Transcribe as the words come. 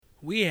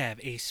We have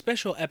a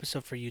special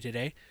episode for you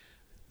today.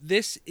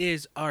 This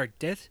is our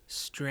Death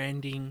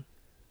Stranding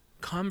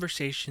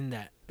conversation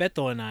that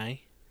Beto and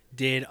I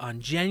did on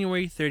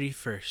January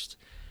 31st.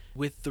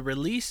 With the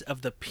release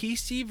of the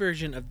PC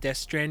version of Death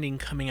Stranding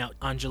coming out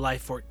on July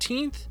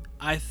 14th,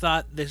 I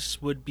thought this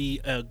would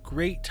be a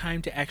great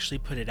time to actually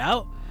put it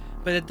out.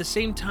 But at the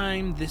same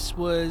time, this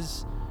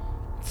was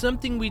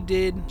something we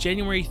did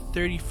January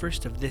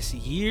 31st of this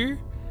year.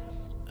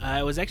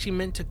 It was actually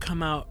meant to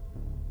come out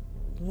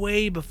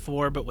way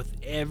before, but with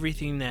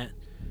everything that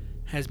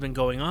has been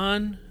going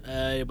on,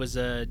 it was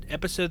an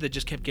episode that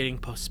just kept getting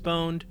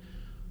postponed.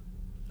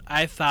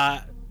 I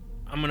thought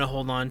I'm gonna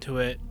hold on to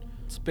it.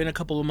 It's been a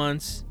couple of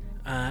months.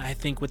 I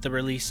think with the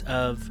release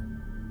of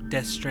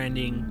Death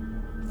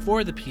Stranding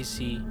for the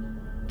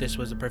PC, this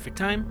was a perfect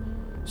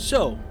time.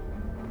 So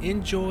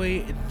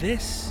enjoy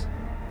this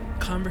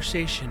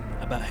conversation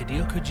about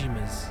Hideo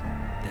Kojima's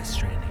Death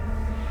Stranding.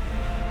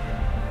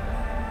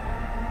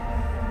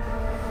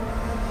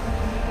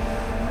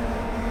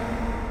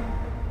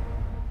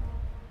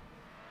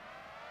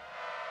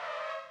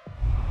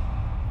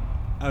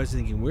 I was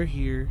thinking, we're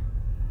here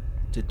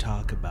to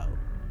talk about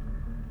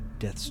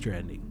Death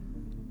Stranding.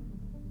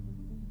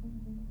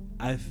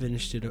 I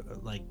finished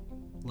it like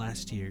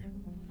last year,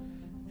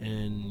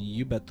 and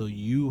you, Beto,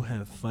 you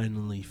have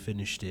finally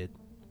finished it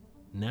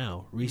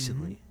now,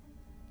 recently.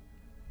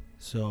 Mm-hmm.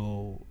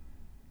 So,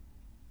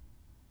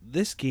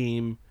 this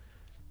game,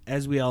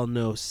 as we all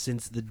know,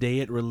 since the day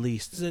it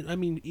released, I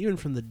mean, even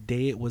from the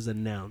day it was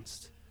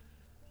announced,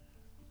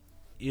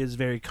 is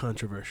very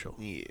controversial.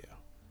 Yeah,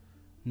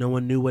 No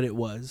one knew what it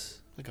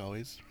was. like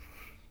always.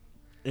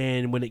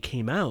 And when it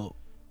came out,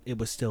 it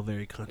was still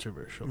very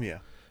controversial. Yeah.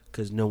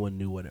 Because no one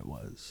knew what it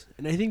was.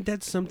 And I think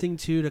that's something,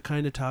 too, to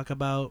kind of talk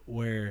about,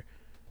 where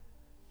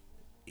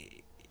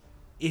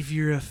if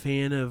you're a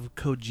fan of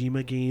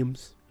Kojima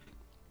games,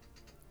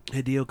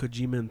 Hideo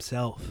Kojima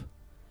himself,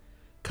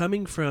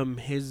 coming from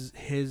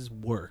his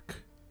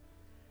work,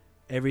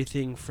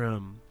 everything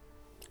from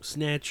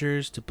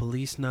Snatchers to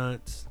Police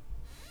Knots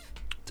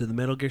to the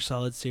Metal Gear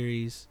Solid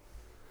series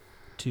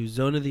to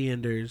Zone of the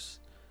Enders,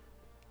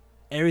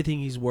 everything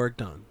he's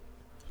worked on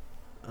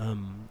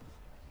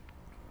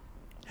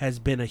has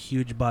been a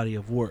huge body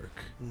of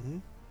work, Mm-hmm.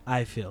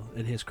 I feel,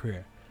 in his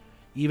career.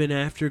 Even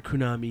after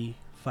Konami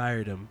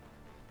fired him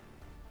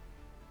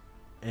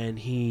and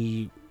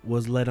he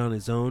was led on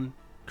his own,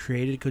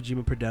 created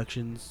Kojima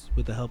Productions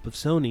with the help of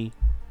Sony,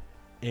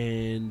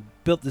 and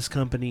built this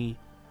company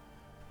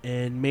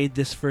and made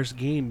this first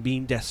game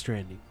being Death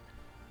Stranding.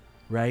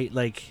 Right?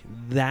 Like,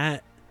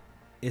 that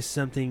is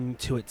something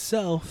to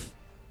itself.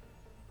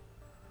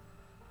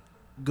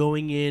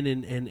 Going in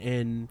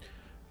and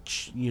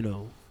you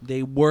know,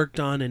 they worked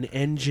on an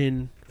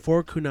engine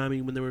for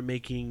Konami when they were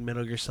making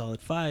Metal Gear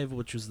Solid 5,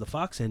 which was the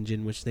Fox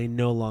engine, which they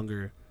no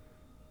longer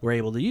were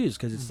able to use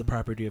because it's the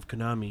property of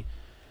Konami.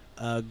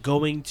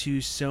 Going to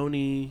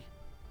Sony,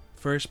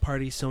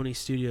 first-party Sony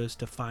Studios,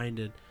 to find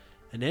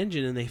an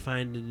engine, and they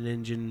find an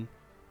engine,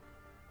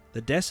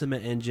 the Decima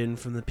engine,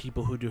 from the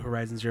people who do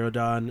Horizon Zero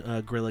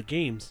Dawn, Guerrilla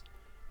Games.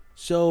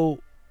 So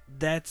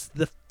that's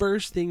the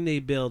first thing they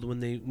build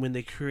when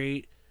they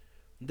create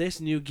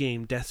this new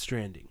game, Death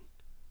Stranding.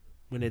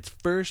 When it's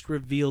first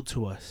revealed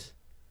to us,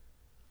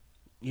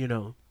 you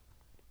know,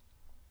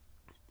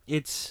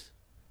 it's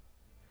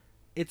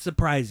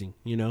surprising,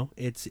 you know.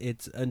 It's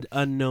an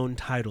unknown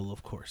title,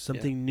 of course,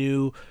 something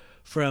new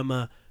from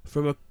a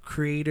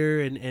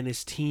creator and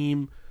his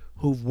team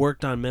who've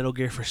worked on Metal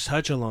Gear for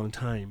such a long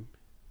time.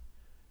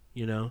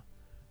 You know,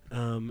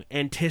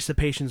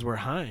 anticipations were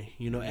high.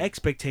 You know,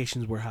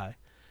 expectations were high.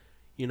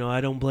 You know,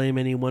 I don't blame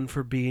anyone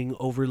for being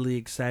overly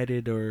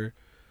excited or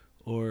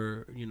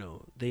you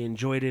know, they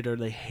enjoyed it or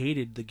they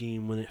hated the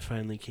game when it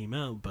finally came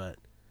out. But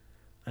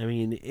I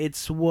mean,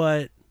 it's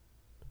what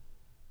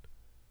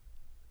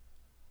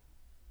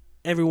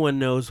everyone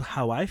knows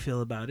how I feel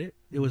about it.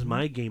 It was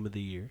my game of the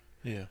year.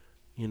 Yeah.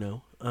 You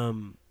know,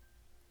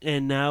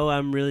 and now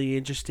I'm really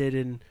interested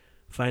in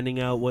finding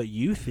out what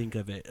you think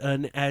of it.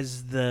 And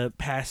as the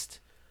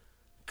past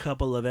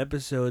couple of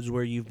episodes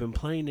where you've been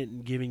playing it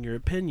and giving your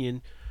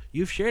opinion,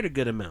 you've shared a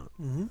good amount.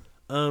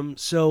 Mm-hmm.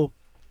 So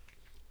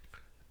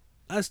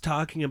us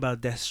talking about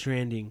Death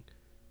Stranding,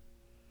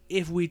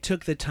 if we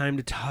took the time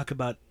to talk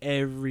about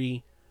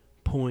every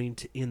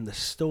point in the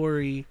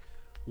story,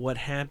 what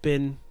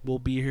happened, we'll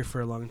be here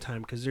for a long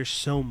time because there's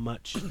so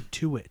much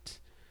to it.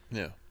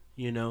 Yeah.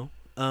 You know,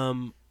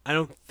 I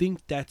don't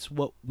think that's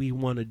what we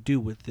want to do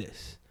with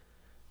this.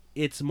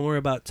 It's more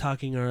about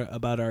talking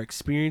about our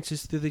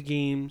experiences through the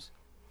game,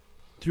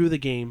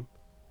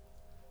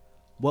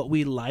 what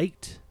we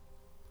liked,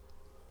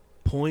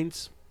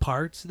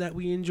 parts that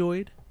we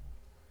enjoyed,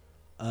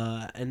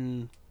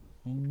 and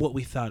what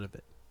we thought of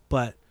it.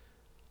 But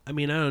I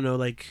mean, I don't know,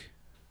 like,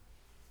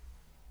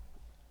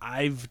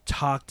 I've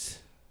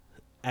talked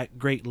at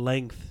great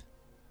length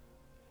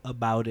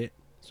about it,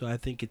 so I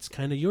think it's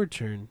kind of your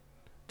turn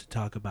to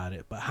talk about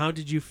it. But how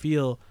did you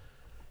feel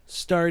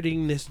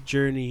starting this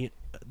journey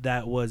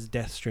that was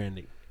Death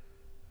Stranding?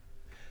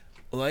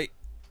 Well,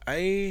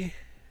 I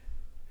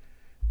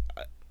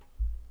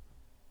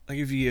like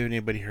if you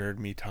anybody heard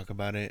me talk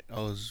about it, I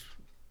was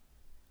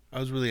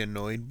really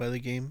annoyed by the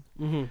game.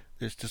 Mm-hmm.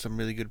 There's just some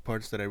really good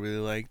parts that I really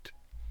liked.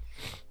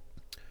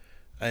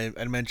 I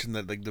mentioned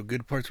that like the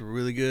good parts were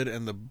really good,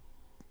 and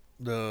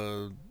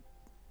the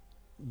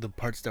the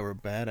parts that were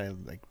bad I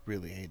like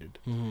really hated.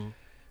 Mm-hmm.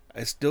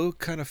 I still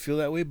kind of feel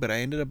that way, but I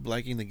ended up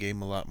liking the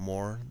game a lot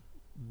more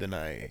than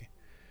I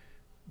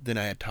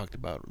had talked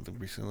about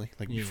recently,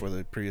 like Yeah. before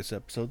the previous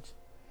episodes.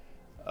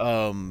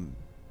 Um,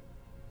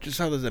 just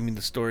how I mean,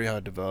 the story, how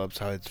it develops,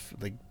 how it's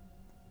like,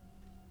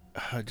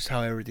 just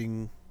how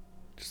everything,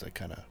 just like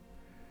kind of,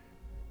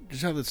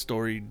 just how the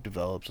story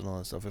develops and all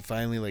that stuff. It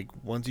finally like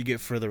once you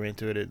get further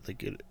into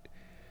it,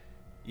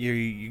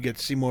 you get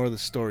to see more of the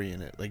story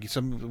in it. Like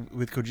some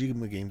with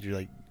Kojima games, you're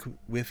like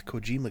with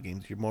Kojima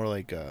games, you're more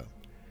like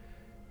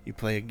you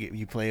play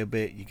a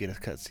bit, you get a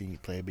cutscene. You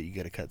play a bit, you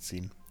get a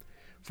cutscene.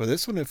 For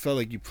this one, it felt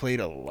like you played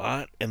a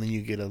lot and then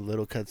you get a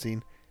little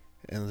cutscene,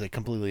 and it was like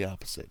completely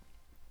opposite.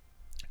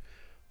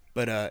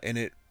 But and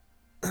it,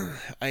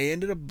 I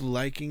ended up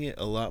liking it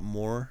a lot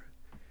more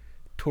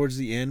towards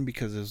the end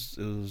because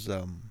it was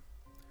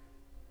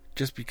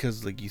just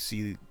because like you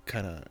see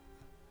kind of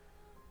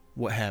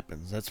what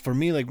happens. That's for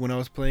me. Like when I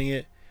was playing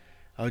it,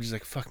 I was just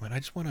like, "Fuck, man! I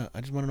just wanna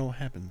know what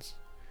happens."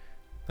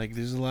 Like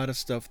there's a lot of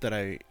stuff that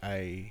I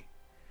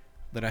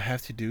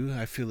have to do.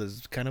 I feel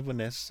is kind of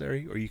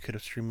unnecessary, or you could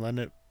have streamlined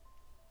it,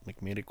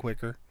 like made it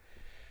quicker,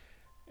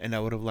 and I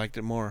would have liked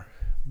it more.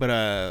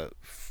 But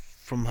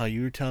from how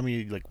you were telling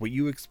me, like what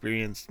you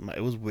experienced,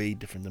 it was way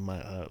different than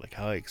my like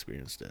how I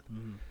experienced it.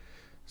 Mm-hmm.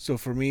 So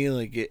for me,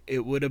 like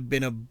it would have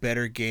been a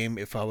better game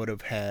if I would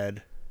have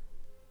had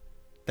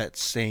that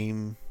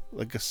same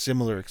like a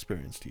similar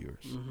experience to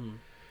yours. Mm-hmm.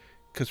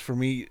 Because for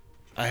me,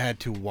 I had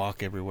to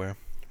walk everywhere,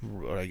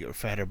 or like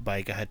if I had a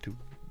bike, I had to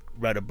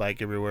ride a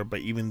bike everywhere.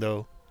 But even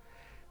though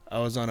I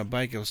was on a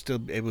bike, I was still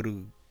able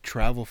to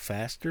travel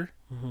faster.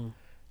 Mm-hmm.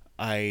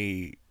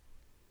 I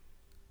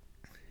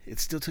It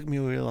still took me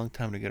a really long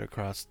time to get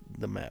across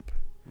the map.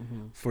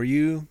 Mm-hmm. For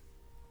you,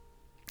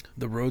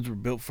 the roads were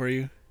built for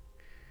you,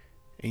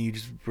 and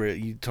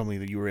you told me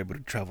that you were able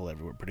to travel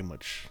everywhere pretty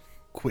much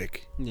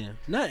quick. Yeah,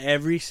 not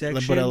every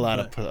section, But a lot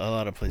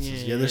of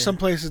places. Yeah, there's some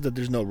places that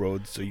there's no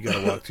roads, so you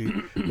gotta walk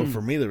to. But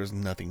for me, there was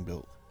nothing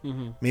built.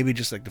 Mm-hmm. Maybe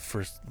just like the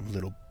first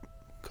little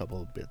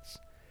couple of bits.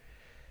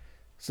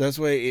 So that's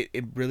why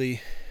it really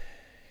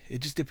it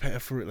just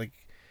depends for like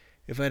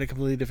if I had a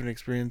completely different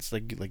experience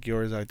like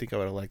yours, I think I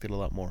would have liked it a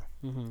lot more.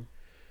 Mm-hmm.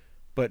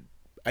 But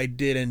I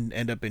did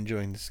end up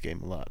enjoying this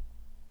game a lot.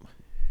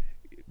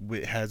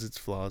 It has its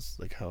flaws,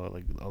 like how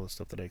like all the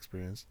stuff that I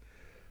experienced,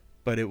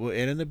 but it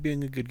ended up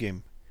being a good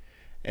game.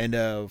 And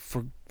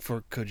for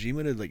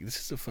Kojima to like this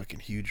is a fucking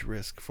huge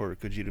risk for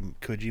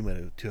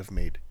Kojima to have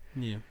made.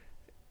 Yeah.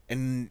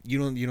 And you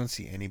don't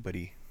see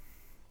anybody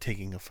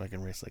taking a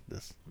fucking risk like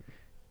this.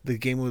 The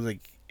game was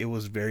like it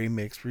was very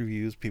mixed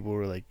reviews. People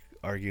were like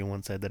arguing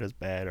one side that it was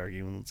bad,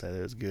 arguing one side that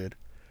it was good.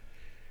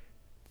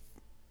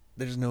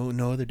 There's no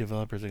other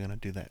developers are gonna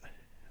do that.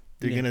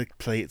 They're gonna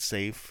play it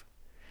safe,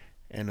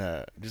 and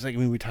just like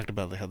we talked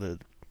about how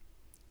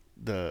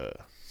the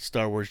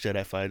Star Wars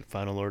Jedi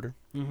Final Order,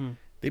 Mm-hmm.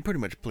 they pretty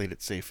much played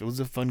it safe. It was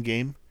a fun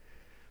game,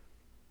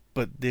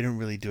 but they didn't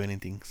really do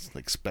anything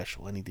like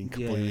special, anything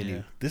completely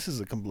new. This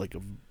is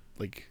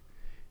like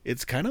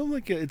it's kind of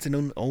like it's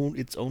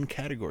its own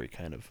category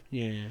kind of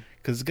Yeah.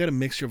 because it's got a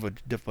mixture of a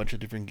bunch of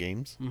different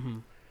games, Mm-hmm.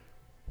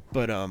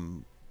 but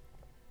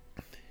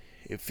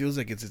it feels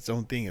like it's its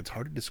own thing. It's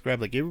hard to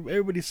describe. Like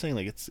everybody's saying,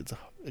 like it's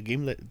a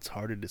game that it's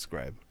hard to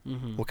describe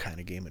Mm-hmm. what kind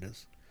of game it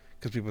is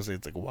because people say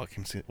it's like a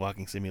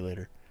walking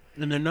simulator.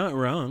 And they're not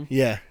wrong.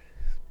 Yeah,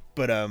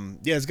 but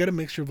yeah, it's got a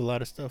mixture of a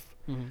lot of stuff.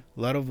 Mm-hmm.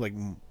 A lot of like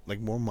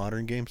more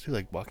modern games too,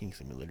 like walking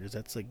simulators.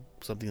 That's like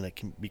something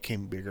that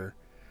became bigger,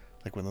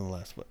 like within the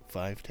last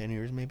 5-10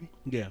 years maybe.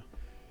 Yeah.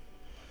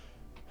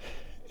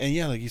 And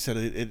yeah, like you said,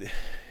 it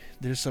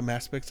there's some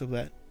aspects of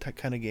that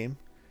kind of game,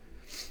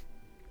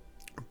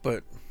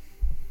 but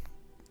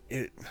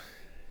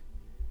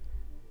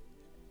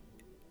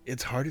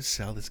it's hard to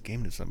sell this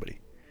game to somebody.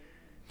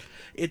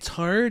 It's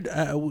hard.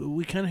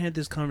 We kind of had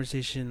this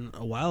conversation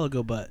a while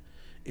ago, but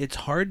it's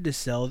hard to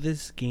sell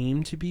this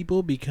game to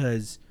people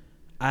because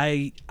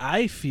I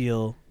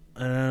feel,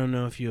 and I don't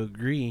know if you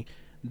agree,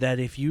 that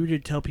if you were to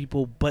tell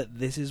people, but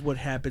this is what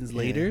happens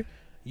later,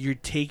 you're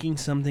taking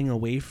something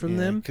away from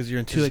them because they're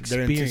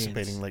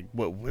anticipating like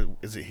what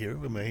is it here?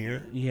 Am I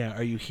here? Yeah,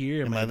 are you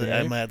here? Am I there?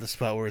 at the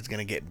spot where it's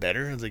gonna get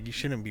better? It's like you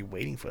shouldn't be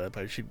waiting for that,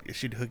 but it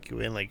should hook you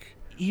in like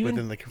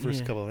within like the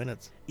first couple of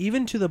minutes.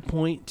 Even to the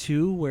point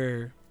too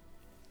where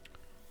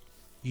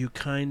you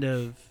kind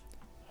of,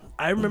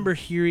 I remember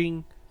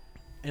hearing,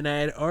 and I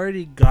had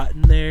already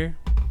gotten there.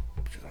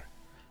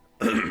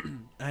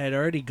 I had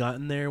already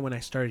gotten there when I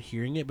started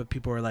hearing it, but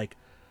people were like,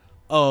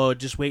 "Oh,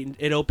 just wait!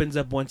 It opens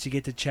up once you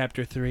get to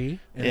chapter 3,"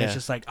 and it's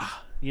just like,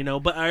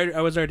 But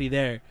I was already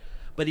there.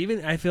 But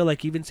even I feel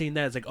like even saying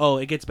that, it's like, "Oh,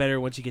 it gets better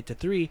once you get to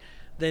 3."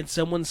 than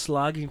someone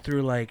slogging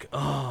through like,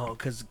 oh,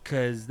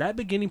 because that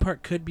beginning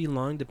part could be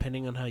long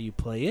depending on how you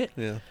play it.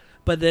 Yeah.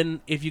 But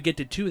then if you get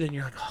to 2, then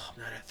you're like, oh,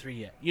 I'm not at 3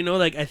 yet. You know,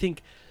 like I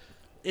think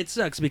it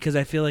sucks because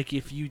I feel like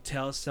if you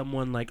tell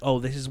someone like, oh,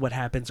 this is what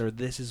happens, or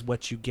this is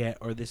what you get,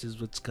 or this is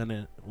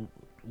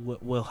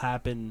what will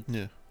happen,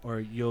 Yeah. or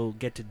you'll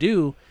get to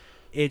do,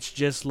 it's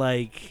just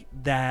like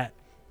that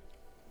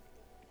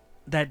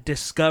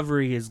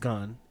discovery is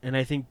gone, and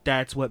I think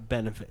that's what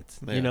benefits.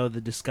 Yeah. You know,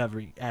 the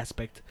discovery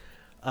aspect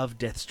of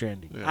Death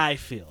Stranding. Yeah. I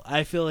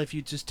feel if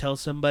you just tell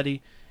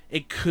somebody,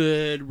 it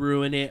could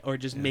ruin it or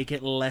just Yeah. make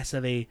it less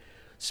of a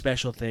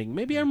special thing.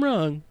 Maybe I'm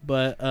wrong,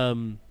 but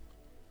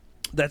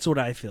that's what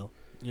I feel.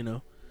 You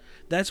know,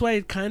 that's why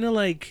it kind of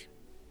like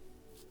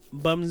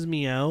bums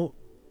me out,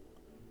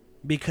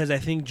 because I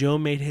think Joe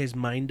made his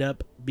mind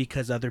up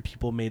because other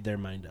people made their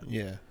mind up.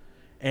 Yeah.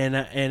 And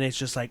it's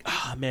just like,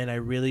 oh man, I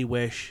really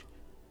wish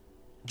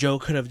Joe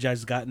could have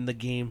just gotten the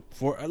game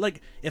for,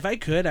 like, if I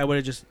could, I would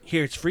have just,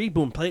 here, it's free,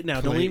 boom, play it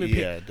now. Don't even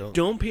pay,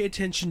 don't pay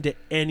attention to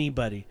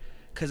anybody,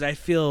 because I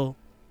feel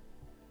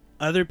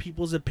other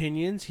people's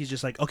opinions, he's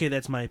just like, okay,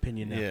 that's my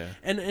opinion now. Yeah.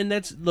 And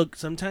that's, look,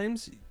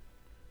 sometimes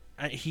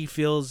he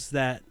feels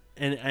that,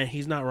 and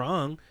he's not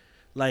wrong,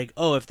 like,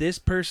 oh, if this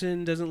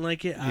person doesn't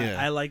like it,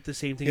 I like the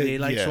same thing they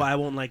like, so I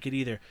won't like it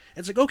either.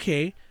 It's like,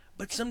 okay,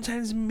 but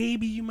sometimes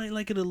maybe you might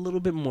like it a little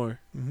bit more,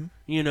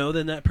 you know,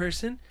 than that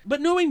person. But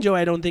knowing Joe,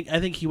 I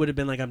think he would have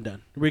been like, I'm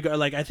done.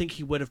 Like, I think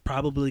he would have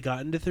probably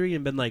gotten to 3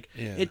 and been like,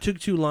 it took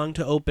too long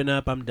to open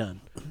up, I'm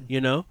done,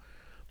 you know?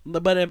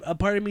 But a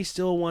part of me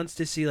still wants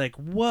to see, like,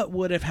 what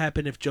would have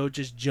happened if Joe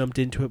just jumped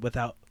into it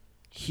without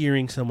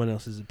hearing someone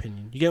else's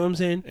opinion. You get what I'm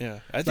saying? Yeah.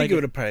 I think like, it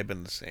would have probably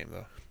been the same,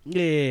 though.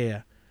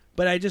 Yeah.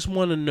 But I just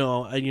want to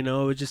know, you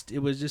know, it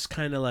was just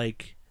kind of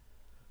like,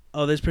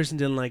 oh, this person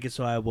didn't like it,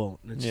 so I won't.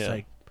 And it's just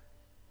like,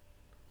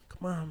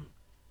 come on,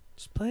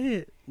 just play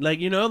it. Like,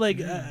 you know, like,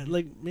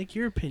 make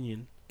your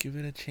opinion. Give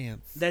it a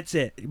chance. That's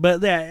it.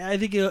 But yeah, I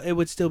think it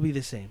would still be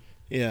the same.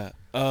 Yeah.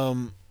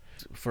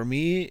 For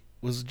me, it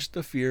was just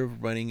the fear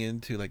of running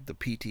into, like, the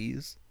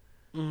PTs.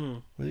 Mm-hmm.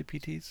 Were they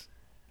PTs?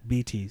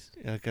 BTs.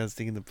 Yeah, like I was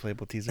thinking the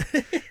playable teaser.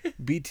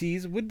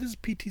 BTs? What does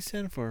PT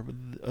stand for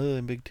other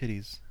than big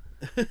titties?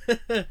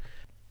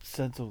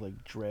 Sense of,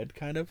 like, dread,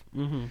 kind of.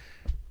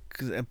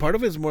 Mm-hmm. And part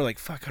of it is more like,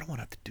 fuck, I don't want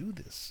to have to do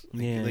this.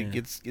 Like, yeah. Like,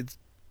 it's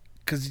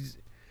because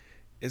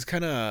it's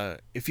kind of,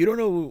 if you don't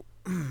know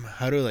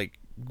how to, like,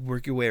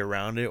 work your way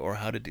around it or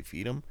how to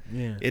defeat them,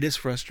 it is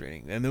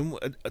frustrating. And then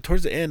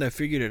towards the end, I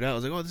figured it out. I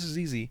was like, oh, this is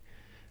easy.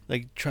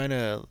 Like, trying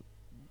to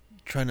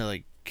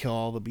like, kill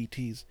all the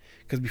BTs.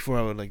 Because before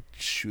I would, like,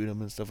 shoot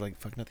them and stuff, like,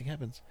 fuck, nothing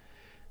happens.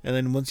 And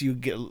then once you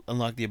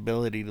unlock the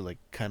ability to, like,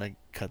 kind of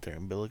cut their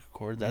umbilical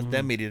cord,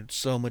 that made it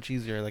so much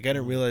easier. Like, I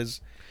didn't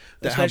realize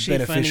how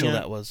beneficial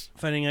that was.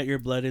 Finding out your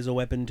blood is a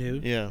weapon too.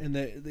 Yeah. And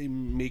that they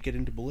make it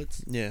into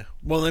bullets. Yeah.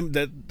 Well,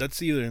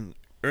 that's either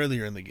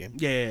earlier in the game.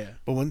 Yeah.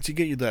 But once you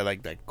get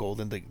that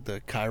golden,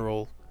 the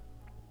chiral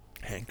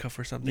handcuff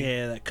or something.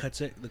 Yeah, that cuts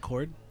the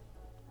cord.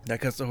 That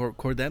cuts the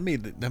cord. That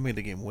made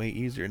the game way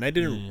easier. And I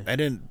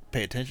didn't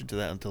pay attention to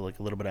that until, like,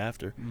 a little bit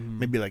after. Mm-hmm.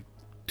 Maybe like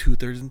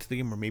 2/3 into the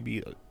game, or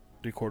maybe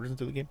 3/4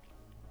 into the game.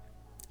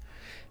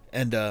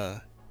 And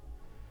I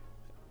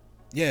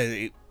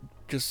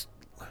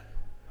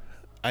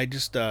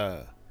just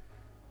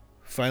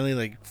finally,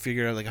 like,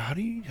 figured out, like, how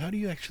do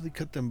you actually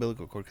cut the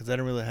umbilical cord, because I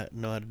don't really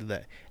know how to do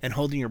that. And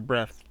holding your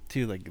breath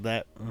too, like,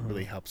 that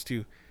really helps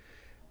too.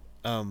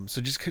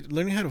 So just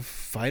learning how to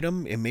fight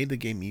them, it made the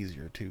game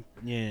easier too.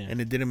 Yeah.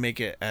 And it didn't make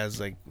it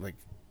as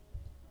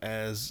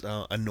as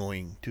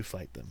annoying to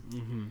fight them.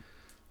 Mm-hmm.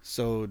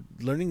 So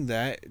learning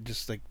that,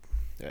 just like,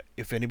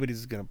 if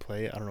anybody's gonna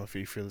play it, I don't know if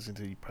you're listening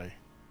to it, you probably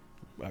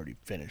already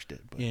finished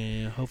it. But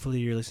yeah. Hopefully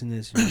you're listening to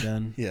this and you're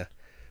done. Yeah.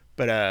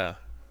 But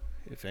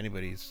if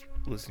anybody's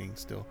listening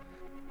still,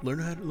 learn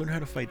how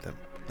to fight them,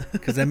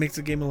 because that makes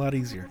the game a lot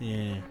easier.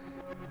 Yeah.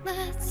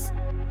 Let's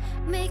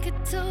make a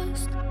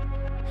toast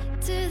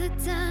to the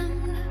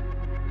damned,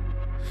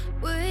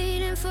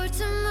 waiting for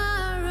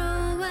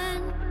tomorrow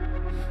when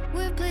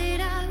we're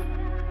played out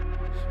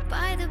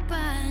by the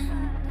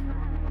band,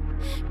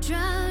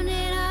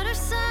 drowning out our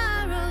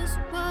sorrows.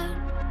 What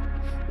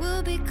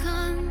will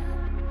become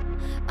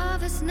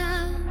of us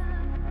now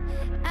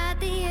at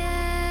the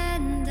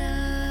end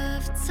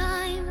of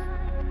time?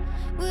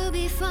 We'll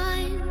be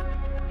fine,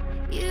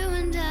 you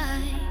and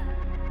I.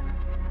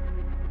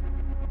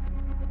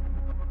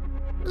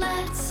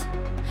 Let's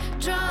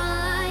draw a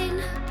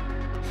line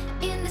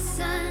in the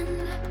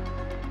sand.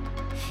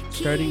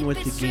 Starting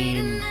with the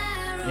game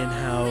and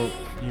how,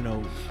 you know,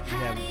 we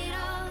have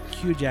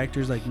huge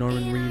actors like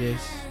Norman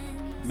Reedus,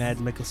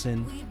 Mads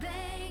Mikkelsen.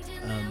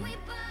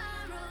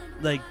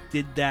 Like,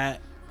 did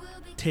that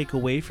take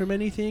away from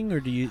anything, or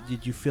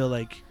did you feel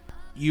like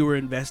you were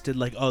invested?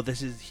 Like, oh,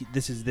 this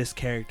is this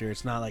character.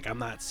 It's not like I'm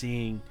not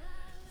seeing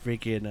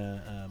freaking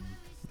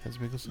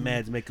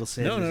Mads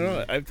Mikkelsen.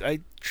 No. I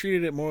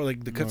treated it more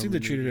like the cutscenes. I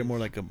treated it more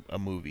like a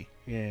movie.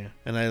 Yeah.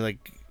 And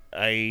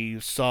I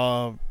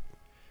saw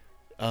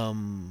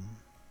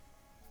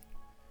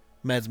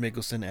Mads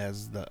Mikkelsen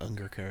as the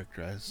Unger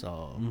character. I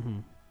saw.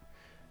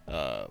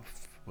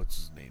 What's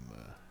his name?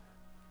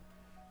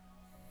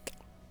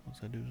 What's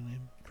that dude's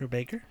name? Troy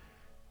Baker?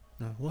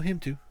 No, well, him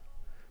too.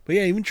 But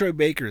yeah, even Troy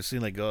Baker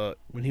seemed like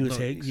when he was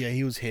Higgs. Yeah,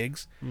 he was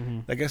Higgs.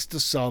 Like I still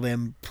saw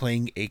them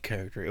playing a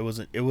character. It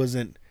wasn't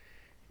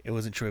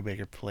Troy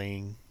Baker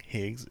playing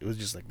Higgs. It was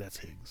just like that's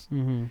Higgs.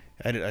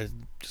 I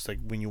just like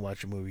when you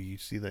watch a movie, you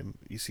see them.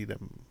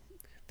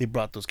 They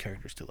brought those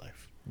characters to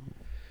life.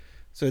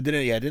 So it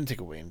didn't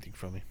take away anything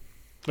from me.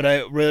 But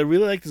I really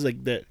liked is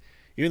like that.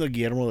 Even though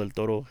Guillermo del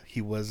Toro,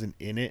 he wasn't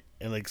in it,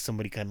 and like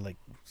somebody kind of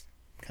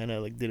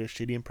did a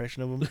shitty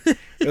impression of him.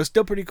 It was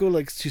still pretty cool,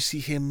 like to see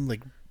him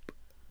like.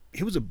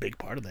 He was a big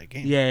part of that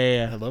game.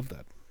 Yeah. I love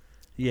that.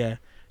 Yeah,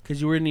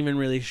 because you weren't even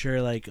really sure,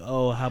 like,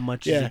 how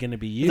much is it going to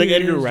be used? It's like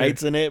Edgar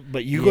Wright's in it,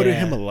 but you go to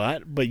him a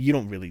lot, but you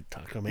don't really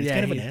talk to him. He's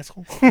kind of an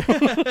asshole.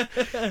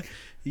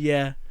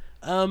 Yeah.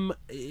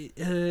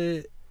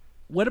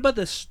 What about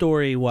the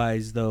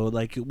story-wise, though?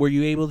 Like, were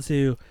you able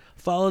to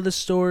follow the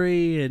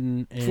story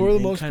and for the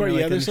most part,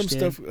 like there's understand?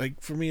 some stuff, like,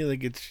 for me,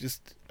 like, it's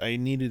just, I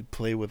need to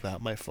play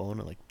without my phone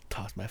and, like,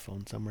 toss my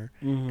phone somewhere.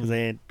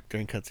 Because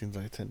during cutscenes,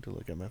 I tend to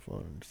look at my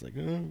phone and just like,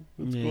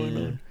 what's going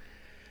on?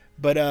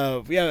 But,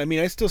 I mean,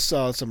 I still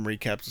saw some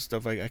recaps and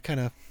stuff. I kind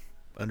of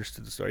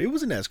understood the story. It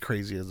wasn't as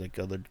crazy as, like,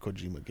 other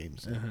Kojima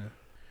games.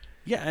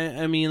 Yeah,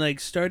 I mean, like,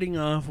 starting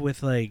off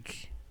with,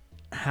 like,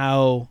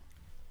 how...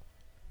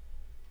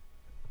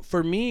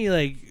 For me,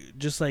 like,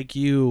 just like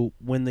you,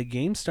 when the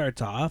game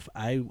starts off,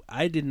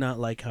 I did not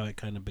like how it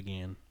kind of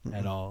began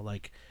at all.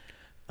 Like,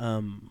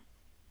 the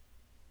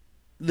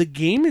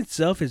game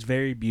itself is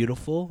very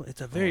beautiful.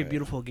 It's a very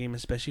beautiful game,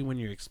 especially when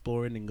you're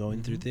exploring and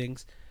going through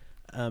things.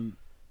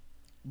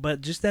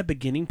 But just that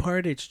beginning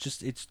part, it's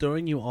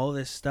throwing you all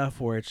this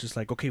stuff where it's just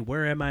like, okay,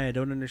 where am I? I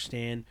don't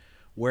understand.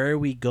 Where are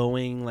we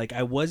going? Like,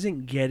 I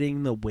wasn't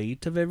getting the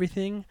weight of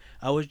everything.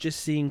 I was just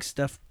seeing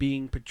stuff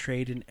being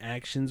portrayed and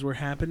actions were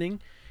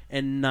happening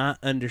and not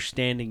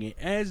understanding it.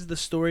 As the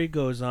story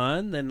goes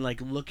on, then,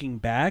 like, looking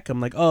back, I'm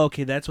like, oh,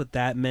 okay, that's what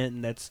that meant,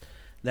 and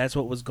that's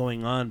what was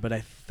going on. But I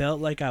felt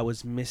like I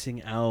was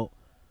missing out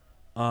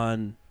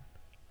on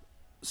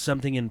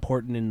something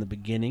important in the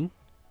beginning.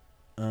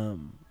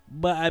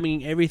 But, I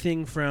mean,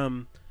 everything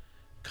from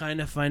kind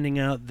of finding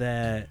out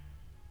that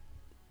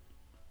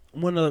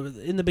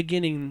in the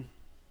beginning,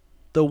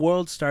 the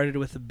world started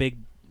with a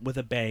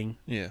bang.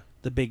 Yeah.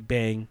 The Big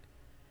Bang.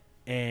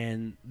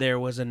 And there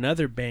was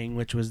another bang,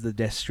 which was the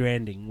Death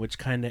Stranding, which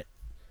kind of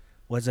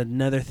was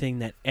another thing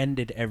that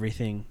ended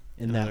everything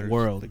in that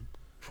world. Like,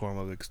 form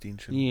of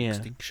extinction. Yeah.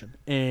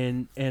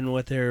 And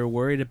what they're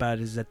worried about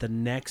is that the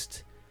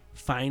next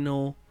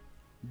final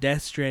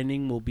Death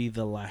Stranding will be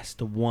the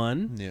last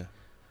one. Yeah.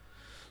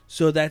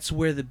 So that's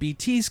where the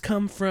BTs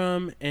come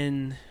from,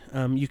 and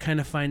you kind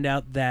of find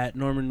out that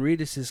Norman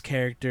Reedus'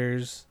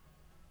 characters,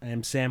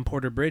 Sam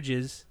Porter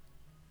Bridges,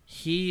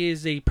 he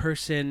is a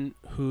person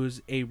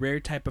who's a rare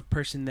type of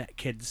person that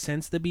can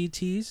sense the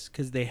BTs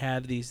because they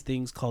have these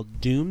things called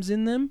dooms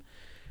in them.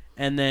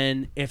 And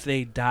then if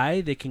they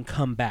die, they can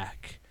come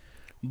back.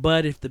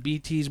 But if the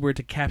BTs were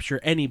to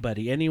capture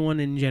anyone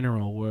in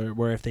general,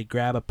 where if they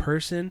grab a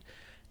person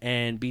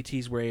and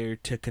BTs were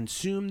to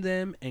consume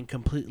them and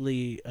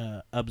completely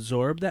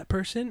absorb that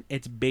person,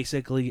 it's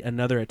basically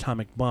another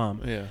atomic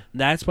bomb. Yeah.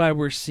 That's why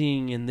we're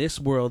seeing in this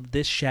world,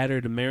 this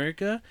shattered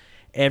America,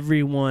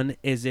 everyone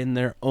is in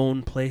their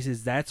own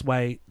places. That's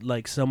why,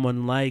 like,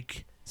 someone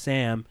like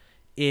Sam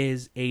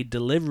is a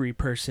delivery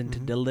person to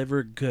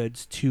deliver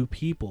goods to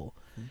people.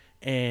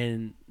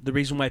 And the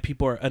reason why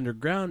people are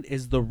underground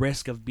is the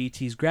risk of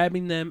BTs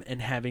grabbing them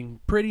and having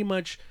pretty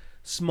much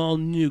small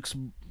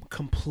nukes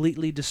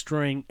completely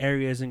destroying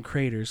areas and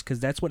craters, because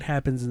that's what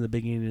happens in the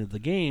beginning of the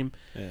game.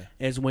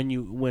 Is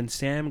when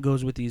Sam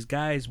goes with these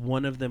guys,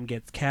 one of them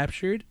gets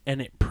captured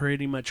and it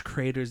pretty much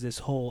craters this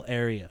whole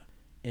area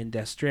in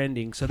Death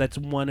Stranding. So that's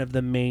one of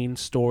the main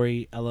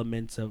story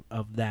elements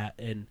of that,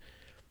 and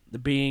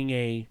being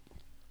a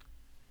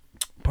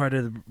part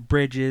of the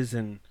bridges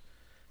and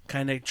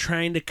kind of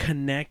trying to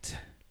connect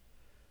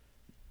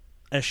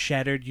a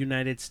shattered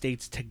United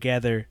States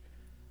together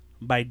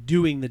by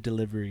doing the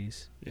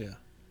deliveries. Yeah.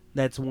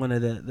 That's one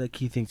of the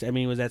key things. I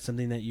mean, was that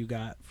something that you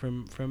got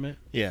from it?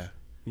 Yeah.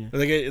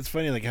 Like, it's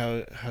funny, like,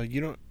 how I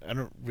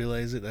don't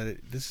realize it, that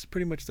this is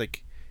pretty much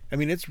like, I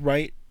mean, it's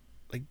right,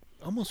 like,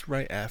 almost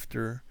right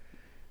after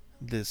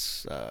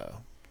this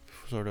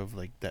sort of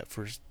like that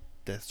first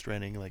Death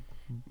Stranding, like,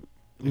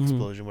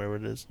 explosion, whatever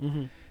it is.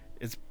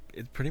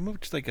 It's pretty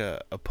much like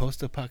a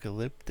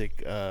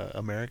post-apocalyptic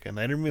America, and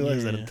I didn't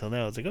realize that until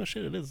now. I was like, oh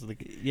shit, it is.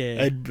 Like,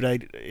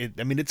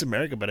 I mean, it's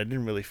America, but I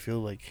didn't really feel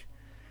like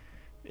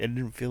it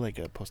didn't feel like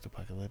a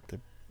post-apocalyptic.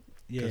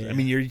 Yeah, I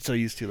mean, you're so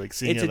used to like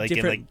seeing it's it like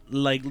different,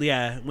 in like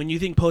when you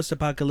think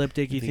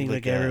post-apocalyptic, you think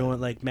like everyone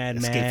like Mad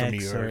Max, Escape from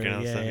New York, or,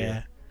 and stuff.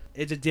 Yeah,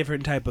 it's a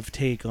different type of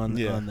take on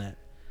that.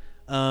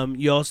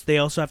 They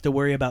also have to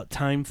worry about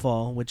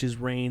timefall, which is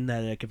rain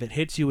that, like, if it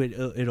hits you,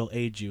 it'll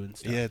age you and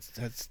stuff. Yeah,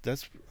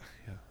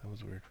 that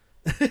was weird.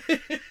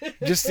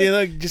 Just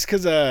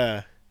because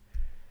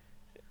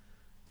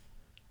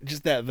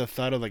just that the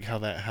thought of like how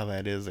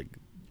that is like,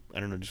 I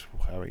don't know, just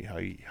how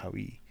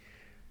he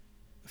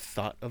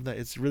thought of that.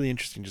 It's really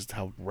interesting just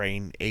how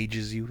rain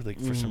ages you. Like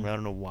for some, I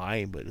don't know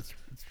why, but it's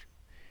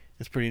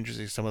pretty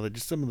interesting. Some of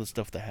the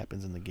stuff that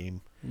happens in the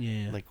game.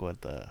 Yeah. Like what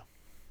I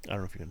don't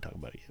know if you're gonna talk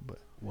about it yet, but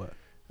What?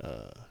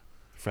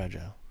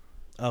 Fragile.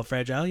 Oh,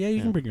 Fragile. Yeah,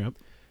 you can bring her up.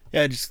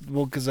 Yeah,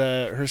 because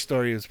her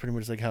story was pretty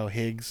much like how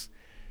Higgs.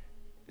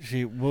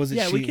 What was it?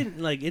 Yeah, we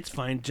can it's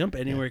fine. Jump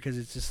anywhere because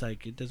it's just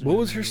like it doesn't. What really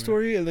was her matter.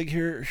 story? Like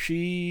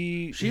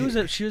she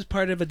was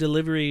part of a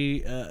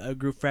delivery a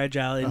group,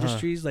 Fragile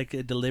Industries, like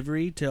a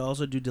delivery to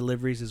also do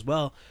deliveries as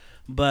well.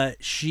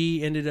 But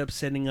she ended up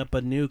setting up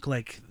a nuke.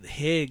 Like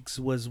Higgs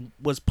was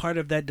part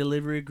of that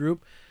delivery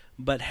group,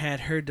 but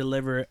had her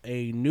deliver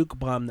a nuke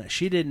bomb that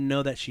she didn't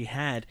know that she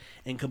had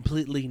and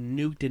completely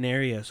nuked an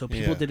area. So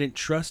people didn't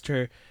trust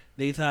her.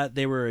 They thought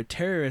they were a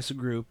terrorist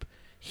group.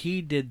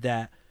 He did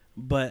that.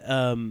 But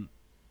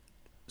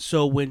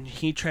so when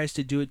he tries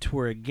to do it to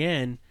her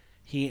again,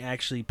 he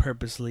actually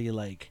purposely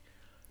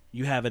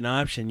you have an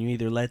option. You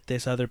either let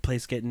this other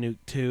place get nuked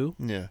too,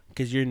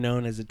 because you're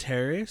known as a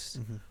terrorist,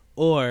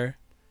 or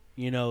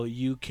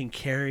you can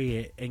carry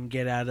it and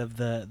get out of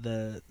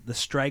the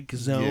strike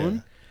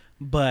zone.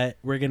 But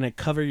we're gonna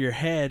cover your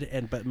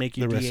head but make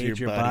you de-age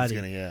your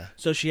body.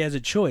 So she has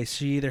a choice.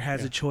 She either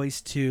has a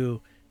choice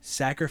to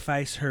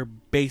sacrifice her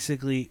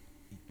basically,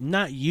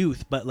 not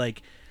youth, but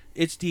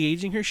it's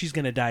de-aging her. She's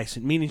gonna die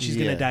soon, meaning she's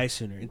gonna die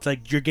sooner. It's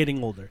like you're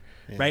getting older,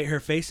 right? Her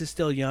face is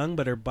still young,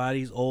 but her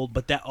body's old.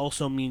 But that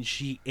also means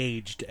she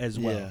aged as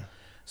well. Yeah.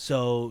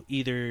 So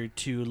either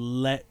to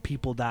let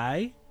people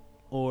die,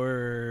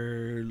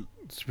 or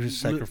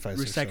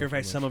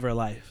sacrifice some of her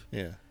life.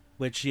 Yeah,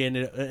 which she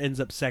ends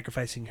up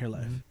sacrificing her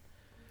life,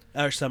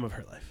 or some of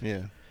her life.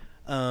 Yeah.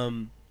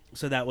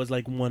 So that was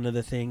one of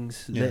the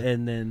things,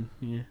 and then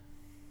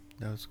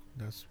That's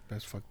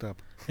fucked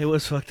up. It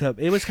was fucked up.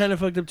 It was kind of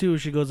fucked up too.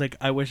 She goes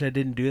I wish I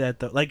didn't do that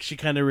though. She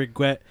kind of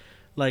regret,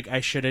 I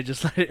should have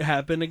just let it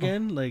happen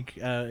again.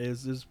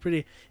 It was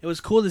pretty. It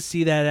was cool to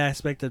see that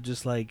aspect of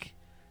just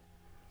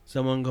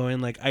someone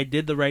going I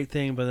did the right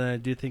thing, but then I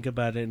do think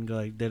about it and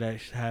go did I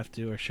have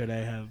to or should I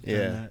have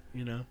done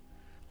that?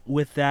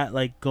 With that,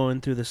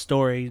 going through the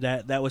story,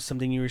 that was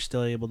something you were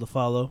still able to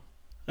follow.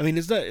 I mean,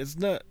 it's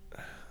not.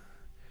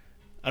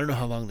 I don't know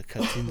how long the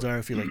cutscenes are.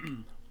 If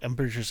you I'm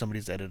pretty sure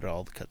somebody's edited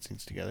all the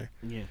cutscenes together.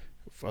 Yeah.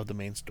 For the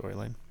main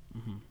storyline.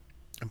 Mm-hmm.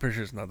 I'm pretty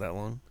sure it's not that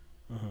long.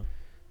 Uh-huh.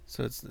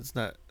 So it's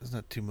not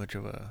too much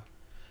of a.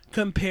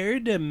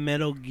 Compared to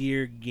Metal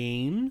Gear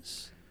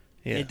games,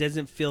 it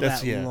doesn't feel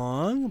that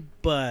long.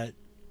 But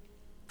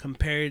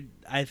compared,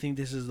 I think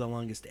this is the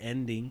longest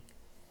ending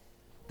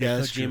that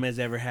Kojima has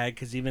ever had.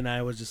 Because even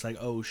I was just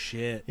oh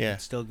shit,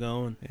 it's still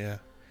going. Yeah,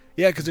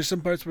 yeah. Because there's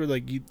some parts where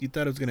you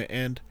thought it was gonna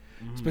end,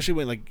 especially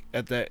when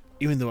at that.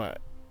 Even though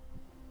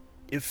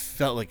it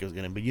felt like it was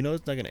gonna, but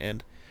it's not gonna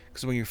end,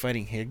 because when you're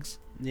fighting Higgs,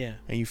 and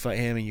you fight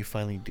him and you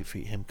finally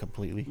defeat him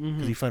completely,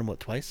 because you fight him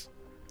twice,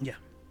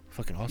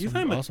 fucking awesome,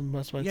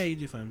 yeah, you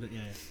do find it,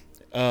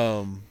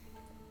 yeah,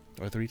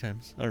 or 3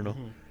 times, I don't know,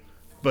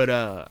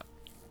 but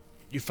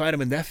you fight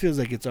him and that feels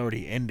like it's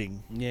already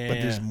ending, but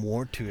there's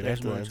more to it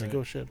after that. I was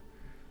oh shit.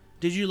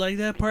 Did you like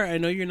that part? I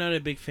know you're not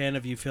a big fan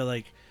of. You feel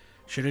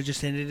should have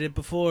just ended it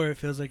before. It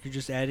feels like you're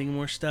just adding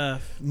more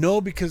stuff. No,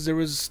 because there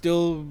was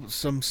still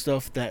some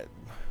stuff that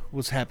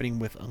was happening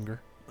with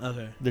Unger.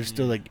 Okay. There's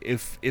still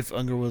if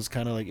Unger was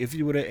kind of if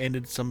you would have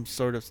ended some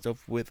sort of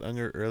stuff with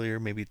Unger earlier,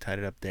 maybe tied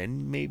it up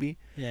then, maybe.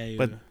 Yeah.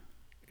 But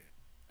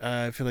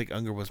I feel like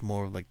Unger was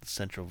more of the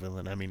central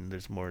villain. I mean,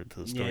 there's more to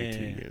the story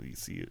too. You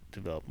see it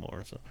develop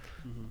more. So,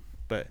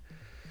 but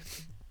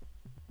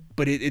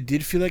it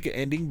did feel like an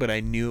ending, but I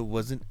knew it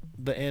wasn't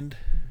the end.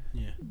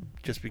 Yeah.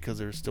 Just because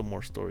there was still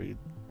more story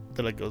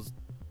that goes.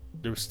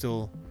 There was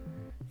still,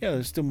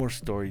 there's still more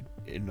story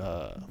in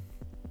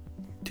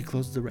to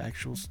close the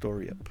actual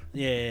story up.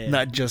 Yeah.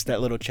 Not just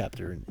that little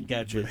chapter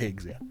with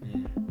Higgs,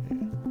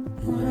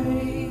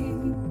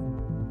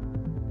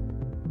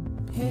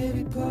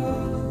 Heavy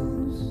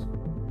pulse,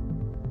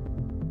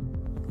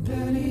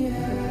 bloody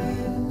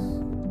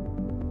eyes,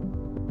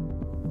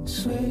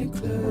 sweaty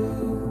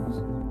clothes,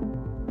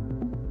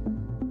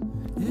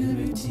 the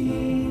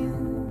routine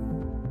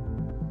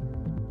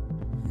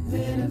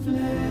that I've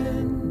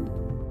learned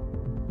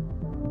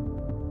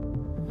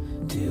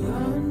to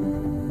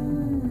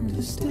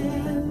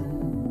understand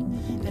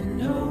and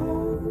know.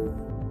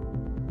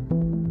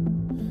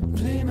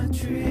 Play my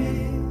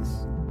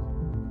tricks,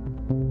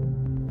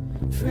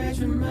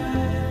 fragile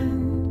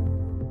mind,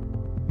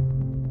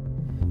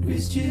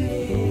 rest your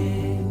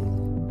head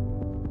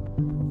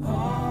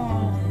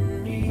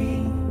on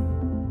me.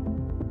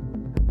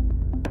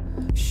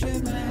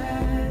 Shut my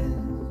eyes.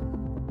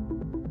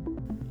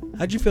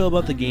 How'd you feel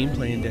about the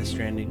gameplay in Death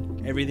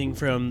Stranding? Everything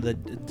from the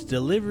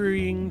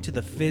delivering to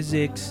the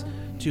physics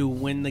to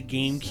when the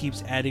game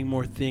keeps adding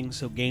more things,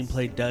 so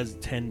gameplay does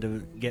tend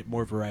to get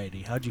more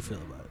variety. How'd you feel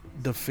about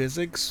it? The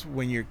physics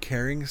when you're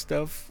carrying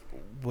stuff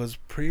was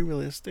pretty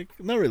realistic.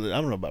 Not really.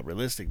 I don't know about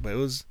realistic, but it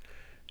was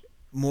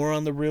more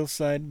on the real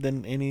side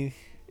than any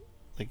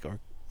like our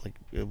like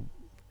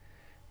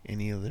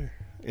any other.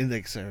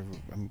 Like, sorry,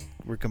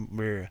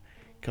 we're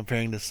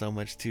comparing this so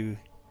much to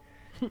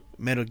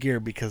Metal Gear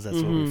because that's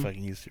what we're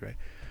fucking used to, right?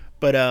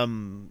 But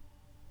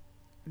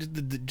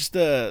just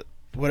the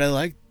what I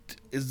liked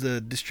is the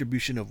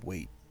distribution of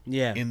weight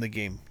Yeah. in the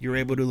game. You're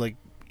able to like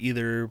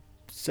either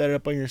set it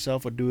up on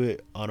yourself or do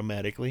it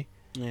automatically.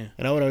 Yeah.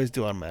 And I would always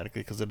do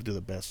automatically because it'll do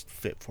the best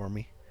fit for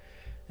me.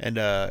 And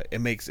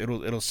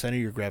it'll center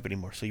your gravity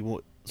more, so you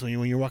won't. So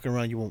when you're walking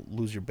around, you won't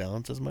lose your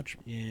balance as much.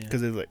 Yeah.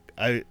 Because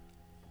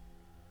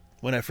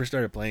when I first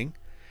started playing,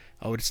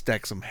 I would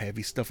stack some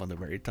heavy stuff on the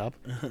very top,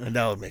 and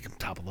that would make him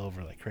topple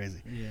over like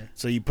crazy. Yeah.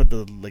 So you put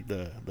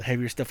the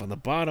heavier stuff on the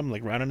bottom,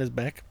 like right on his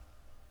back,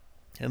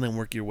 and then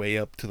work your way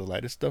up to the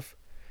lightest stuff.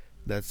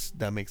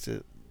 That makes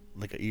it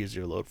like an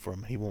easier load for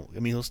him. He won't. I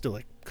mean, he'll still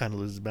like kind of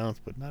lose his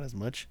balance, but not as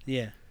much.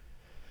 Yeah.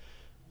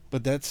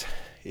 But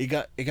it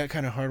got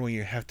kind of hard when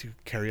you have to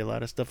carry a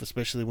lot of stuff,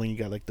 especially when you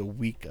got like the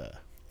weak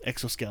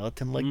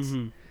exoskeleton legs.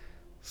 Mm-hmm.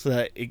 So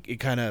that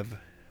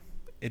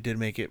it did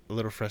make it a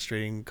little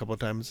frustrating a couple of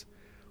times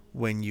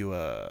when you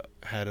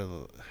had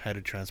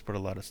to transport a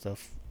lot of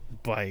stuff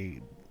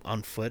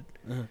on foot.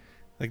 Uh-huh.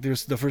 Like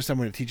there's the first time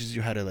when it teaches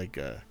you how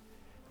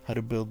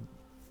to build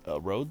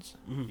roads,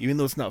 Mm-hmm. even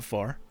though it's not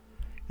far.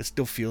 It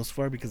still feels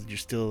far because you're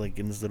still like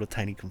in this little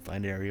tiny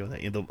confined area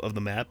of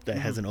the map that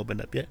hasn't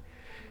opened up yet.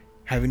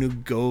 Having to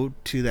go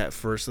to that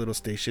first little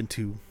station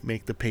to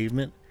make the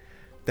pavement,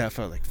 that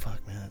felt like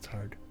fuck, man, that's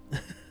hard.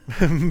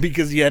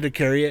 Because you had to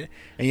carry it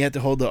and you had to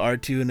hold the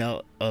R2 and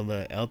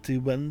the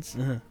L2 buttons,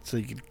 so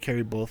you could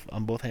carry both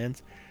on both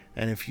hands.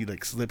 And if you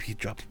like slip, he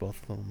drops both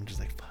of them. I'm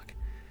just like fuck.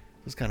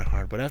 It was kind of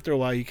hard, but after a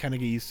while, you kind of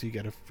get used to. You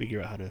got to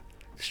figure out how to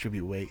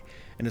distribute weight,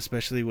 and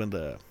especially with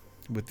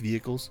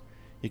vehicles,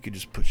 you could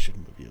just put shit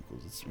in the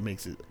vehicles. It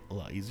makes it a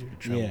lot easier to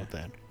travel with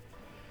that.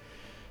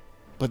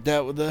 But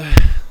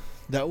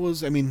that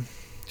was, I mean,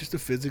 just the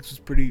physics was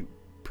pretty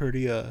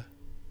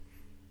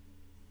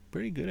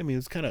good. I mean,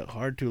 it's kind of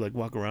hard to like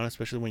walk around,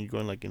 especially when you're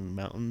going like in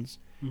mountains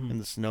in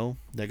the snow.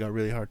 That got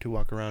really hard to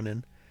walk around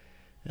in,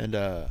 and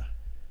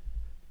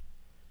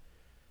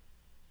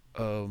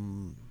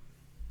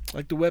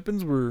like the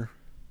weapons were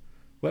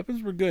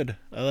good.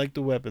 I like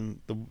the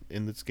weapon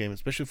in this game,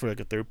 especially for like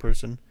a third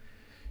person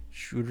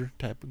shooter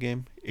type of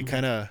game. It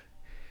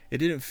it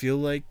didn't feel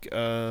like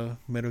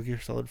Metal Gear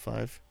Solid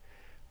 5,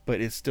 but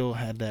it still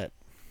had that.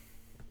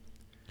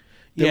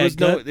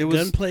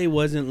 Gunplay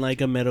wasn't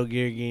like a Metal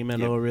Gear game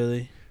at all,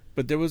 really.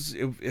 But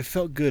it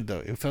felt good though.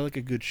 It felt like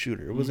a good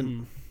shooter.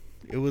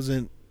 It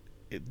wasn't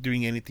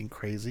doing anything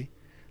crazy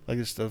like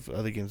the stuff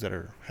other games that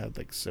have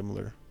like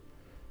similar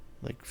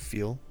like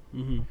feel.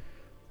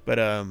 But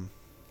I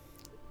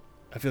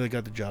feel like I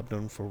got the job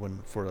done for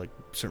like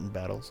certain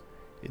battles.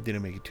 It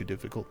didn't make it too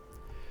difficult.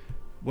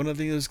 One other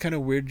thing that was kind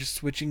of weird, just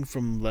switching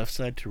from left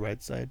side to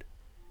right side.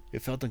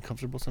 It felt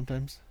uncomfortable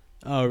sometimes.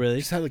 Oh, really?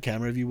 Just how the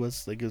camera view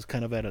was, like it was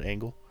kind of at an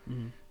angle.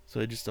 So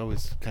it just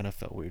always kind of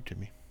felt weird to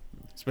me.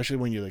 Especially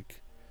when you're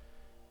like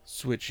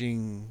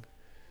switching,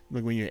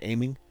 like when you're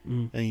aiming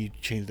and you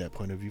change that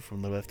point of view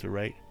from the left to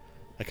right.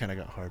 That kind of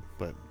got hard,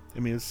 but I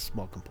mean, it's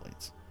small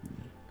complaints.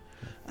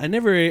 I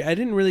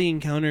didn't really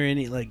encounter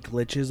any like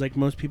glitches like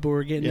most people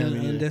were getting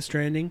in Death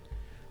Stranding.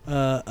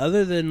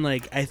 Other than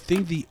like, I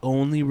think the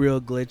only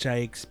real glitch I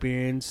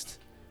experienced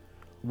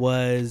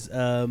was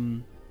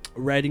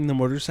riding the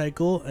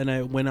motorcycle, and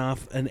I went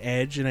off an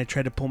edge and I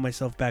tried to pull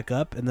myself back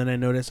up, and then I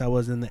noticed I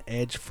was in the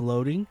edge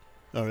floating.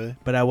 Oh, really?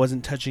 But I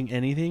wasn't touching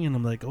anything, and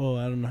I'm like, oh,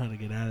 I don't know how to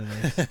get out of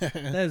this.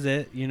 That's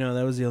it. You know,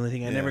 that was the only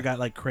thing. I never got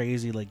like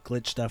crazy like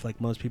glitch stuff like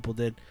most people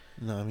did.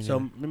 No, I mean, so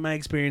my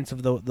experience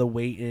of the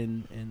weight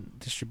and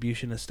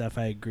distribution of stuff,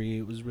 I agree.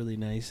 It was really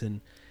nice,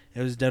 and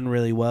it was done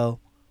really well.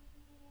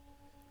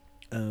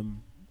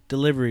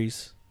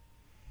 Deliveries.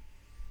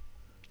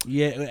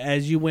 Yeah,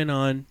 as you went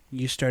on,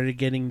 you started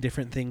getting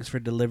different things for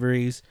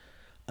deliveries.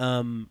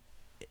 From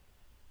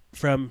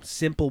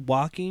simple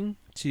walking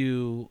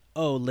to,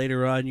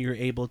 later on you're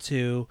able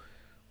to,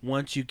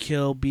 once you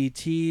kill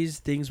BTs,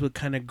 things would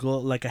kind of go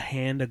like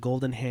a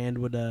golden hand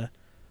would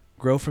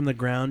grow from the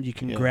ground. You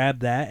can grab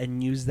that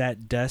and use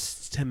that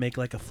dust to make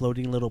like a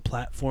floating little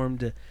platform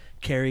to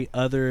carry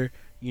other,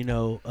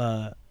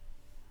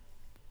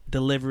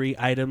 delivery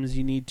items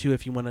you need to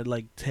if you want to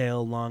like tail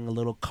along a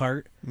little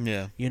cart.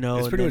 Yeah.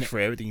 It's pretty much for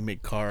everything. You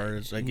make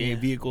cars, like any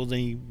vehicles,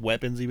 any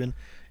weapons even.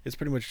 It's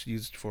pretty much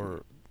used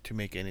to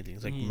make anything.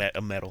 It's like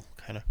a metal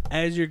kind of.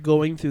 As you're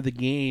going through the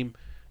game,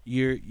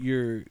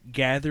 you're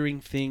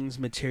gathering things,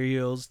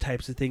 materials,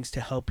 types of things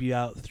to help you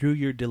out through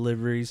your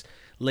deliveries.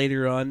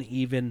 Later on,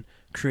 even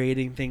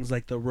creating things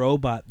like the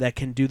robot that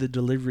can do the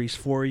deliveries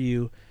for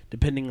you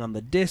depending on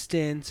the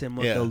distance and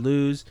what they'll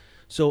lose.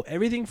 So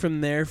everything from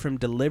there, from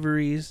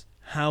deliveries,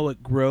 how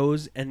it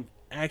grows, and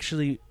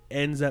actually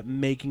ends up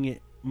making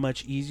it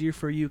much easier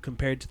for you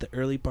compared to the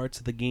early parts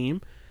of the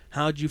game.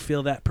 How'd you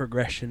feel that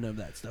progression of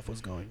that stuff was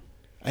going?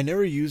 I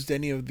never used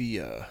any of the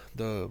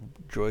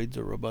droids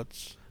or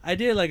robots. I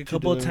did like a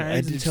couple of I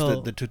times did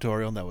until the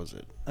tutorial, and that was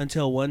it.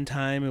 until one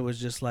time it was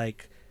just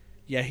like,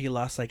 yeah, he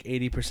lost like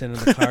 80%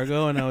 of the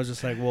cargo, and I was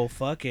just like, well,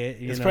 fuck it.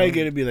 It's probably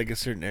gonna be like a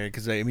certain area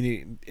because I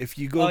mean, if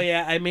you go, Oh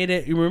yeah, I made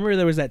it. You remember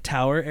there was that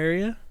tower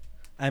area?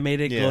 I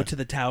made it Yeah. go to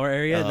the tower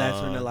area, and that's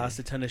when it okay. lost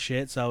a ton of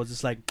shit. So I was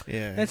just like,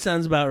 yeah, that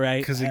sounds about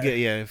right. because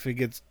if it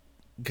gets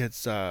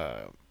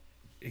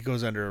it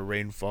goes under a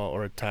rainfall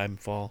or a time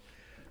fall,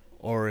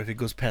 or if it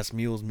goes past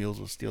mules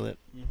will steal it.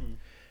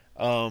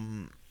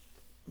 Mhm.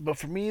 But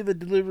for me, the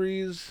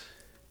deliveries,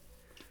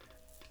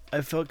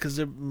 I felt because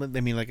I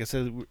mean, like I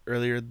said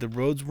earlier, the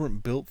roads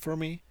weren't built for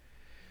me,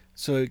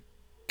 so it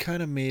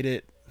kind of made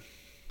it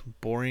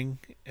boring.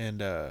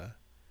 And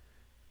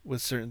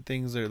with certain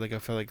things, or like I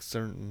felt like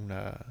certain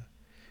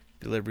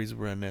deliveries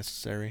were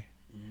unnecessary.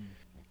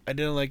 I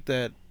didn't like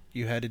that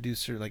you had to do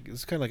certain, like,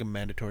 it's kind of like a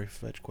mandatory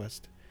fetch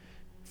quest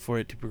for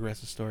it to progress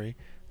the story.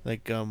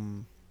 Like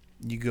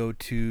you go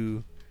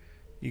to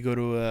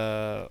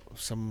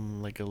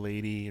some, like, a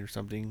lady or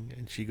something,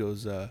 and she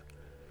goes,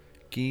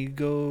 can you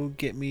go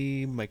get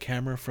me my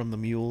camera from the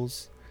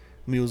mules?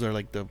 Mules are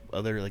like the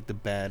other, like, the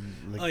bad,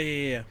 like, Oh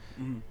yeah.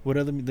 Mhm. what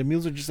other, the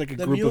mules are just like a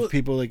The group mule- of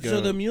people, like,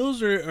 So the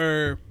mules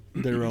are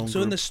their own so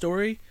in group. the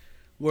story,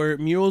 where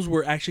mules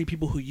were actually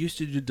people who used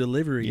to do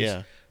deliveries.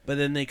 Yeah, But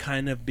then they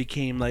kind of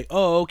became like,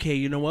 oh, okay,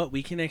 you know what?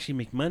 We can actually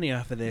make money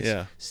off of this.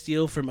 Yeah.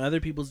 Steal from other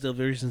people's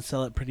deliveries and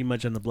sell it pretty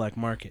much on the black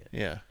market.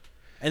 yeah,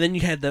 And then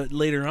you had the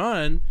later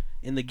on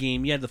in the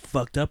game, you had the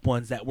fucked up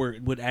ones that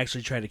would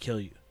actually try to kill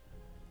you,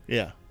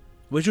 yeah.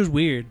 which was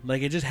weird.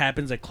 Like it just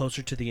happens like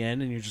closer to the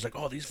end, and you're just like,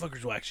 oh, these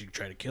fuckers will actually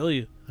try to kill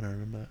you. I don't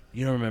remember that.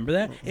 You don't remember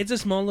that? It's a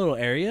small little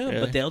area, Really?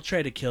 but they'll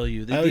try to kill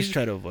you. I always These-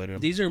 try to avoid them.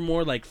 These are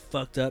more like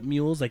fucked up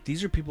mules. Like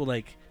these are people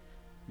like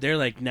they're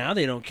like now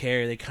they don't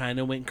care. They kind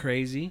of went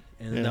crazy,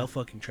 and then Yeah. they'll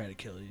fucking try to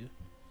kill you.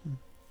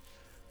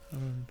 I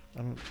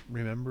don't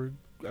remember.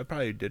 I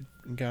probably did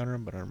encounter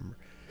him, but I don't remember.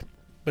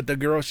 But the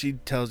girl, she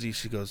tells you,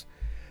 she goes,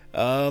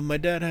 my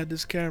dad had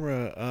this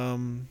camera.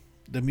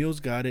 The mule's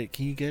got it.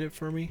 Can you get it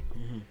for me?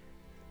 Mm-hmm.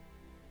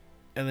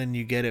 And then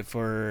you get it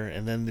for her,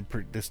 and then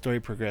the story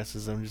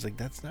progresses. I'm just like,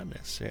 that's not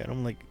necessary.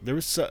 I'm like, there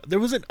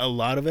wasn't a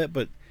lot of it,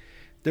 but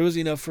there was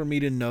enough for me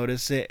to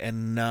notice it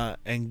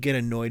and get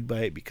annoyed by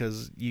it,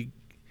 because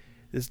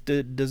this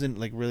doesn't,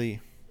 like, really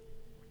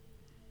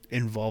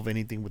involve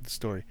anything with the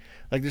story.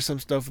 Like, there's some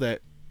stuff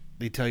that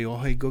they tell you, oh,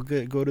 hey, go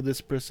to this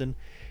person,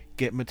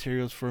 get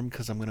materials for him,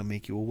 because I'm gonna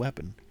make you a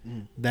weapon.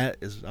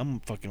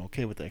 I'm fucking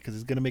okay with that, because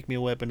it's gonna make me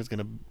a weapon. It's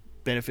gonna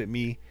benefit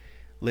me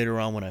later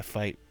on when I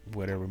fight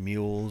whatever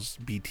mules,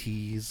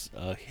 BTs,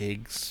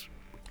 Higgs,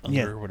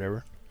 Yeah. or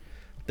whatever.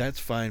 That's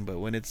fine. But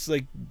when it's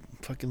like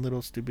fucking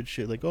little stupid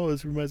shit, like, oh,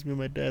 this reminds me of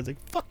my dad, it's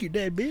like, fuck your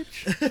dad,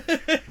 bitch.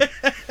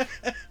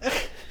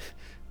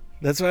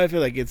 That's why I feel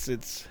like it's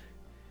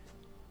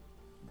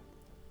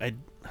I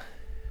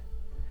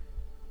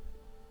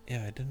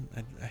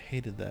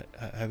hated that,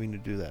 having to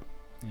do that.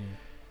 Yeah.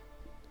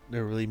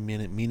 They're really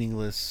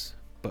meaningless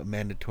but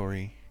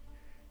mandatory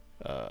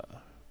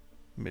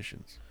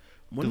missions.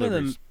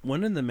 Deliveries.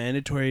 One of the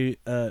mandatory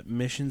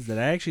missions that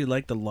I actually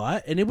liked a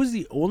lot, and it was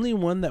the only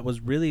one that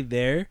was really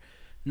there,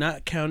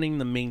 not counting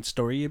the main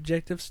story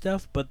objective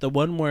stuff, but the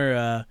one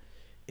where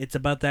it's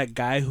about that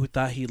guy who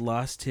thought he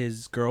lost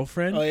his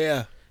girlfriend. Oh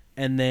yeah.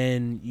 And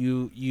then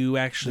you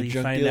actually The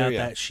junk find dealer, out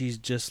yeah. that she's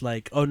just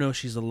like, oh no,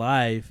 she's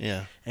alive.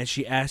 Yeah. And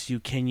she asks you,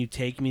 can you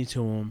take me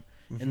to him?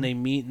 Mhm. And they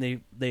meet,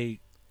 and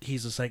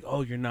he's just like,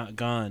 oh, you're not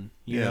gone,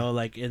 you Yeah. know,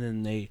 like, and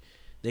then they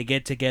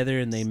get together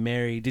and they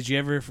marry. Did you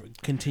ever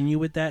continue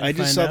with that? I and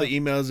just find saw out? the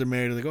emails. They're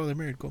married. Like, oh, they're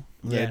married. Cool.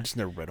 Yeah. Yeah. I just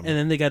never read them. And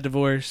then they got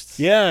divorced.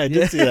 Yeah, I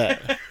did see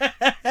that.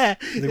 And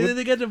then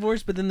they got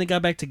divorced, but then they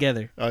got back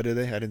together. Oh, did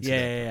they? I didn't see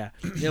Yeah.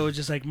 It was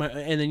just like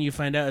and then you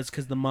find out it's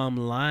because the mom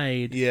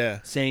lied, that. Yeah.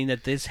 saying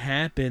that this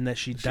happened, that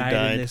she died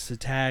died. in this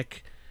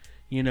attack,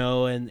 you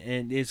know, and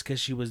it's because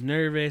she was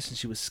nervous and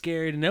she was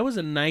scared, and that was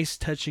a nice,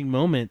 touching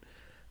moment.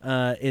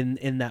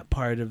 In that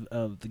part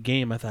of the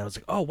game, I thought, I was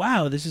like, oh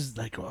wow, this is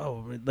like,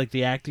 oh, like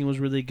the acting was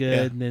really good.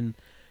 Yeah. And then,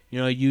 you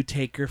know, you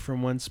take her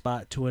from one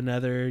spot to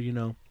another, you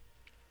know,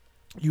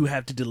 you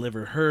have to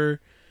deliver her,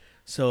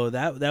 so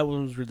that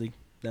one was really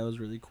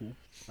cool.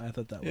 I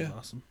thought that was Yeah.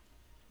 awesome.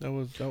 That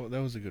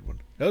was a good one.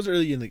 That was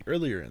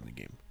earlier in the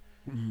game.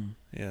 Mm-hmm.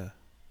 Yeah.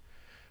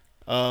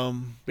 But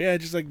yeah,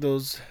 just like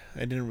those,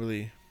 I didn't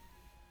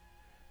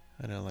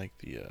like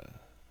the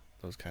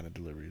those kind of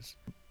deliveries.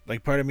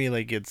 Like, part of me,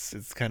 like, it's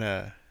kind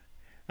of,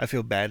 I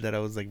feel bad that I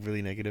was like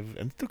really negative,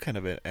 and still kind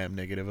of am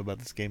negative about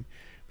this game,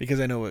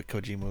 because I know what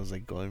Kojima was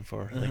like going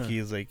for. Like,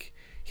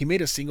 he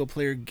made a single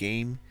player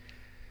game,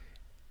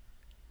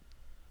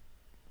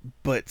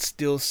 but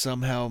still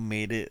somehow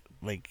made it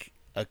like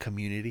a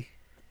community.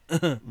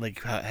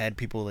 Like, had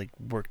people like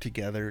work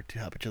together to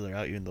help each other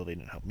out, even though they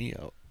didn't help me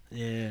out.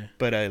 Yeah.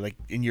 But I like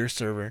in your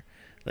server,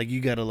 like,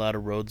 you got a lot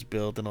of roads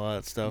built and a lot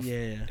of stuff.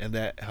 Yeah. And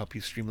that helped you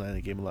streamline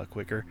the game a lot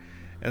quicker.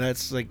 And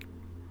that's like,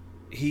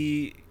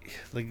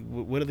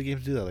 what other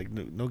games do that? Like,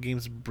 no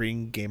games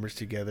bring gamers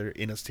together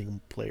in a single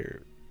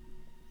player,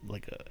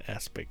 like,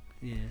 aspect.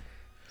 Yeah.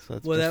 So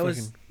that's Well,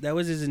 just that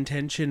was his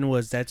intention.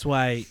 That's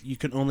why you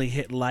can only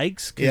hit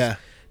likes. 'Cause yeah.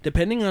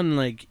 depending on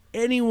like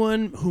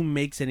anyone who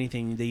makes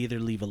anything, they either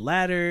leave a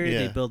ladder,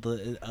 they Yeah. build a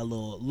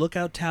little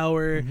lookout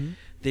tower, Mhm.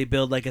 they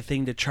build like a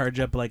thing to charge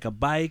up like a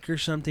bike or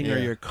something or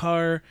Yeah. your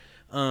car.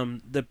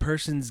 The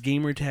person's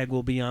gamer tag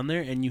will be on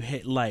there, and you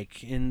hit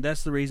like, and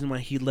that's the reason why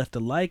he left a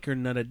like or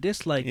not a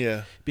dislike.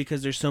 Yeah.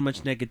 Because there's so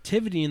much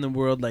negativity in the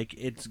world. Like,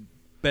 it's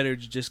better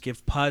to just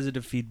give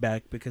positive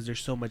feedback because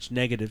there's so much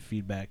negative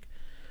feedback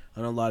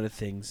on a lot of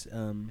things.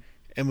 And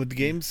with the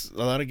games,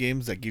 a lot of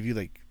games that give you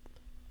like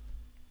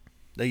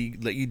that you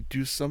let you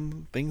do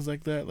some things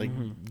like that, like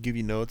Mhm. give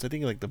you notes. I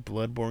think like the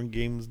Bloodborne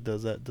games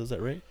does that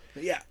right?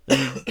 Yeah.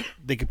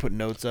 They could put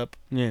notes up,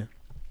 Yeah.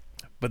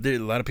 but there a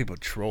lot of people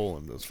troll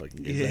in those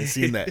fucking games. Yeah. I've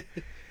seen that.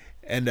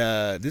 And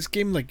this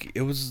game, like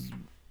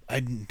I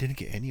didn't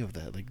get any of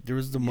that. Like there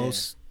was the Yeah.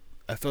 most.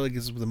 I felt like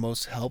this was the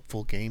most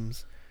helpful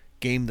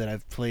game that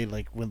I've played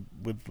like with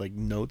like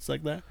notes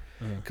like that,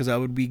 because I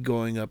would be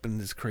going up in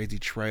this crazy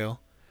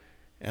trail,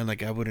 and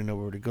like I wouldn't know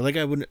where to go. Like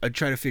I'd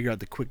try to figure out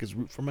the quickest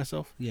route for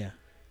myself, Yeah.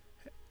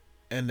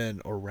 and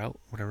then or route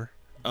whatever.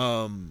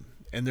 And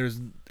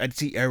I'd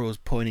see arrows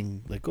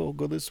pointing like, oh,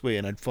 go this way,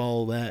 and I'd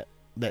follow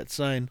that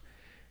sign.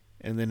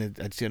 And then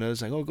I'd see another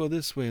sign, oh, go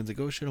this way. And it's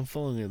like, oh, shit, I'm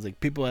following it. It's like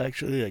people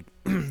actually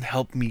like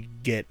helped me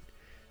get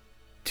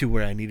to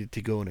where I needed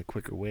to go in a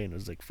quicker way. And it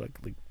was like, fuck,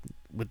 like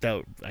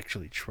without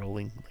actually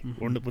trolling,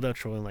 or without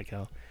trolling like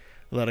how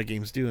a lot of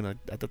games do. And I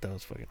thought that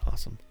was fucking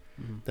awesome.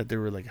 That they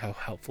were like how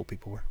helpful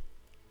people were.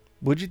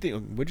 What'd you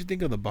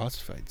think of the boss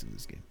fights in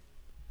this game?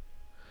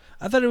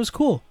 I thought it was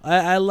cool.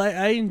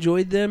 I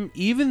enjoyed them,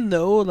 even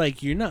though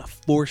like you're not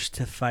forced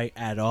to fight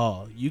at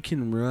all. You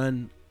can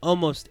run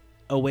almost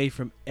away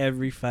from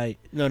every fight.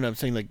 No, I'm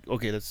saying like,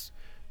 okay, let's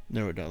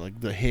narrow it down.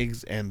 Like the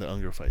Higgs and the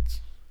Unger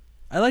fights.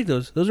 I like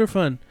those. Those were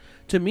fun.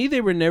 To me,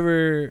 they were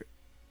never,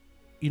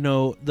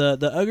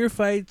 the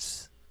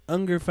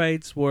Unger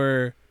fights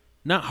were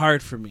not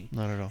hard for me.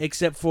 Not at all.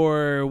 Except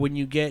for when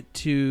you get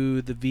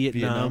to the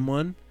Vietnam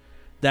one.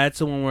 That's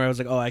the one where I was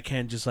like, oh, I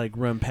can't just like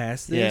run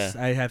past this.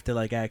 Yeah. I have to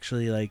like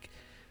actually like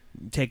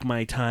take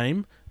my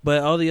time.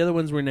 But all the other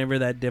ones were never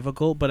that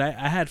difficult. But I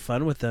had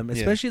fun with them,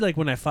 especially like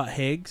when I fought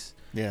Higgs.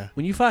 Yeah.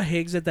 When you fought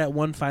Higgs at that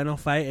one final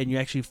fight and you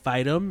actually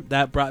fight him,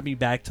 that brought me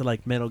back to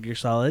like Metal Gear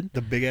Solid.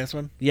 The big ass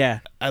one? Yeah.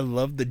 I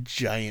love the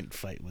giant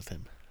fight with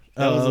him.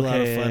 That was a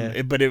lot of fun.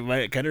 Yeah. But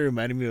it kind of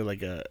reminded me of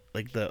like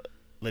the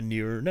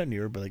newer, not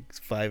newer, but like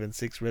 5 and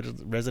 6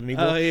 Resident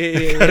Evil. Oh,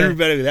 yeah. Kind of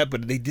reminded me of that,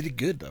 but they did it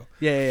good though.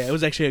 Yeah. It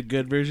was actually a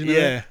good version of it.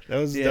 Yeah, that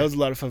was a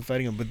lot of fun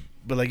fighting him.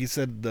 But like you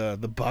said, the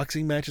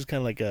boxing match is kind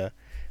of like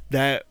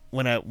that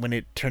when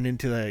it turned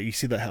into you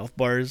see the health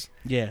bars.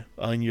 Yeah.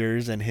 On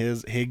yours and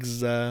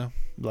Higgs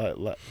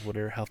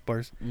whatever health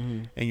bars,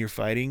 and you're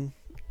fighting.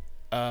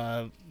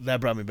 That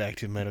brought me back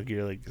to Metal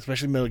Gear, like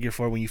especially Metal Gear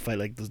 4 when you fight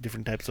like those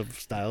different types of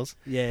styles.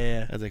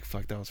 Yeah. I was like,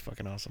 fuck, that was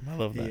fucking awesome. I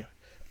love that.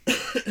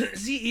 Yeah.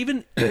 See,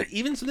 even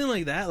something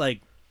like that,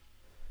 like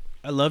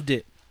I loved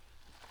it.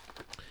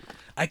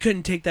 I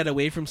couldn't take that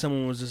away from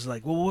someone who was just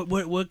like, well,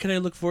 what can I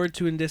look forward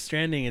to in Death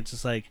Stranding? It's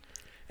just like,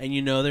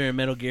 and they're a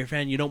Metal Gear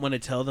fan, you don't want to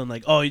tell them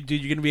like, oh, dude,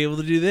 you're gonna be able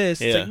to do this.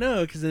 It's Yeah. like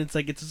no, because then it's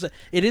like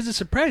it is a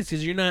surprise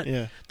because you're not.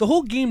 Yeah. The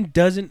whole game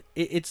doesn't.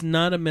 It's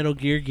not a Metal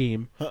Gear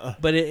game,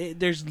 but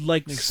there's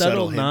like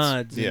subtle hints.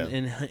 nods Yeah.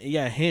 and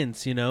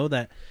hints.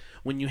 That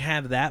when you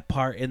have that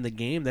part in the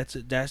game, that's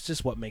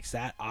just what makes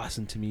that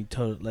awesome to me.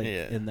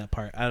 In that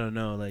part, I don't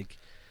know, like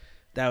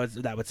that was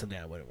something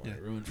I wouldn't want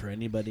to ruin for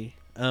anybody.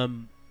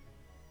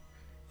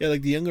 Yeah,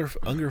 like the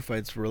Unger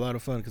fights were a lot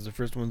of fun because the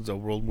first one's a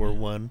World War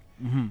One,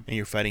 and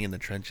you're fighting in the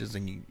trenches,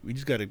 and we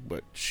just gotta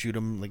shoot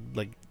them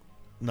like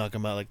knock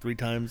them out like 3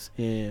 times,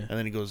 Yeah. and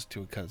then it goes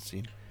to a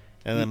cutscene,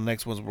 and then the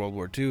next one's World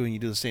War Two, and you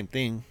do the same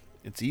thing.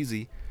 It's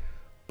easy,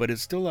 but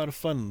it's still a lot of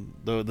fun.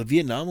 The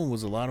Vietnam one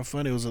was a lot of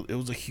fun. It was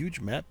a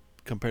huge map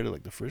compared to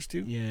like the first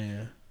 2.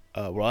 Yeah.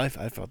 Well, I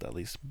felt that at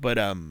least, but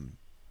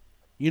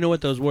You know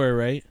what those were,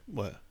 right?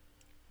 what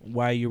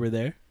Why you were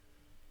there?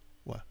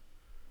 What?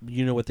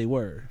 You know what they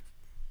were?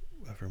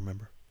 I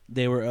remember.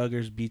 They were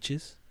Ugger's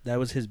beaches. That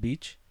was his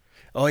beach.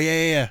 Oh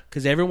yeah.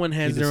 Because everyone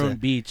has He their just own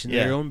said- beach, and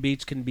yeah. their own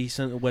beach can be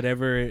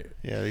whatever.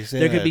 Yeah, they say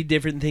There could that. be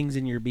different things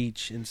in your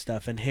beach and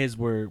stuff, and his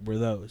were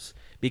those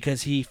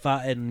because he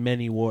fought in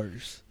many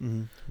wars.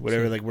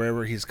 Whatever, So- like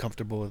wherever he's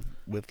comfortable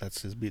with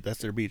that's his beach. That's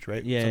their beach,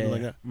 right? Yeah, Something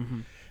like that.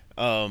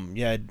 Mm-hmm.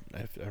 Yeah,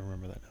 I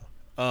remember that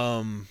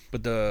now.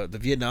 But the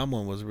Vietnam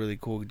one was really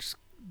cool.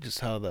 Just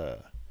how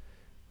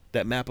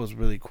that map was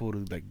really cool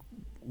to like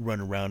run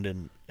around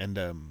in, and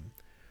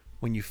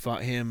when you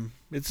fought him,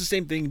 it's the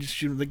same thing. Just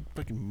shoot him like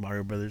fucking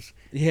Mario Brothers.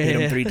 Yeah, Hit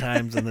him 3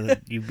 times and then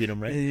you beat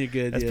him, right? You're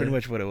good. That's pretty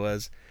much what it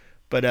was.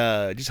 But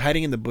just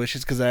hiding in the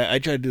bushes, because I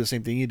tried to do the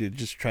same thing you did,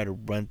 just try to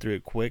run through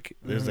it quick.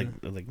 There's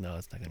like no,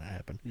 it's not gonna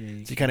happen.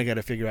 Yeah, So you kind of got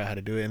to figure out how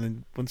to do it, and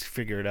then once you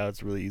figure it out,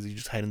 it's really easy. You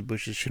just hide in the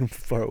bushes, shoot them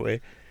from far away,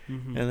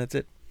 and that's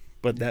it.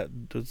 But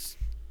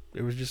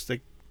it was just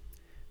like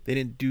they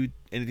didn't do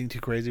anything too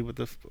crazy with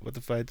the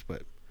fights,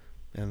 but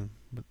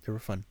they were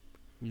fun.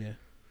 Yeah.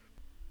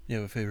 You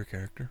have a favorite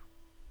character?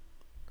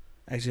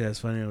 Actually, that's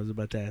funny. I was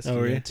about to ask Oh, you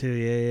were you? that too.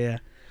 Yeah.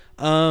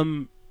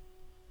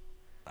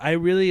 I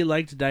really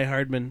liked Die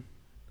Hardman.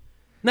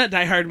 Not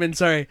Die Hardman.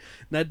 Sorry,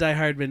 not Die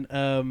Hardman.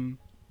 Hartman?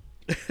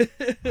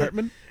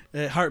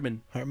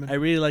 Hartman. Hartman? I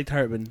really liked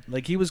Hartman.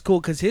 Like he was cool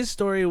because his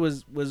story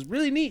was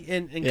really neat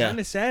and Yeah. kind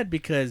of sad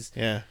because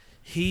Yeah.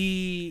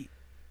 he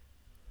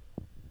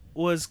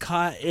was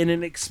caught in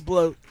an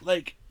explode.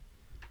 Like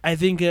I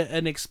think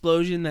an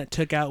explosion that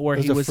took out where It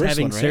was he the was first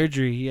having one, right?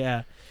 surgery.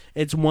 Yeah,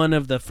 it's one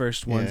of the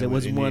first ones. Yeah, it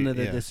was and one he- of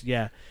the yeah. this.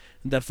 Yeah,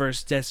 the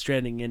first Death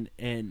Stranding,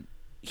 and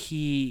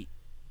he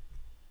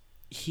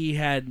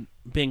had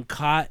been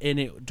caught in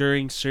it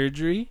during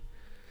surgery,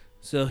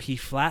 so he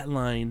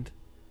flatlined.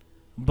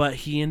 But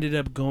he ended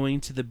up going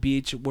to the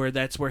beach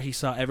that's where he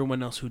saw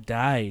everyone else who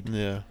died,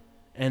 Yeah.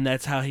 and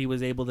that's how he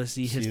was able to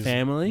see his His-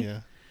 family.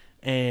 Yeah.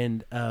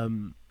 And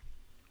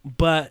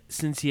but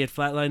since he had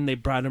flatlined, they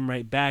brought him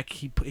right back.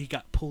 He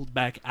got pulled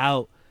back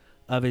out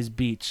of his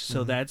beach,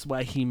 so Mhm. that's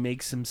why he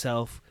makes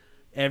himself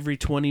every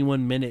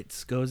 21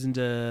 minutes goes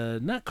into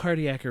not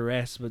cardiac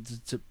arrest, but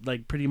to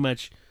like pretty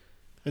much.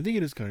 I think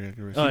it is cardiac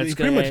arrest. Oh, he it's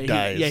pretty gonna- much he-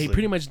 dies. Yeah, he like,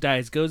 pretty much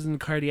dies. Goes into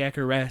cardiac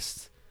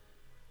arrest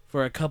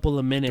for a couple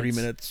of minutes. 3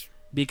 minutes.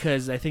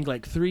 Because I think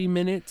like 3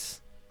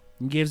 minutes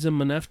gives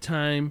him enough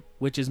time,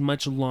 which is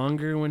much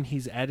longer when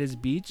he's at his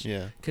beach.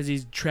 Yeah. Because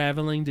he's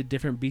traveling to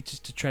different beaches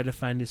to try to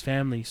find his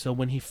family. So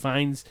when he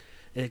finds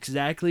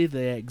exactly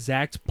the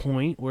exact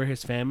point where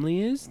his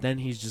family is, then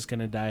he's just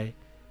gonna die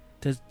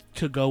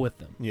to go with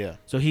them. Yeah.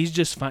 So he's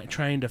just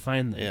trying to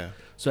find them. Yeah.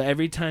 So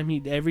every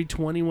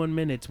 21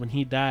 minutes when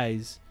he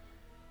dies,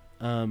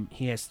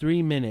 he has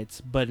 3 minutes,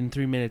 but in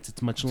 3 minutes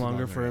it's much It's longer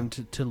longer, for him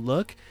yeah. to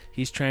look.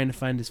 He's trying to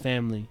find his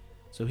family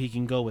so he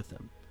can go with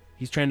them.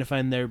 He's trying to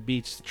find their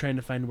beach, trying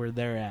to find where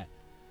they're at.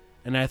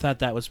 And I thought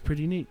that was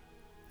pretty neat.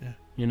 Yeah.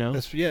 You know?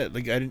 That's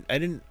like I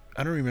don't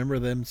remember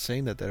them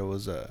saying that it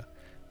was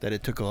that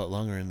it took a lot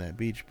longer in that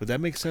beach, but that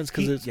makes sense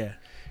because yeah.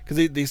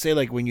 they say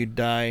like when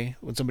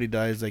somebody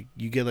dies, like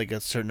you get like a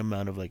certain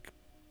amount of like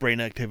brain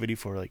activity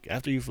for like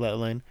after you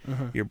flatline,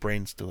 Uh-huh. your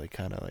brain's still like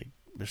kind of like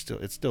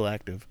it's still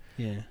active,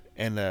 Yeah.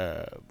 and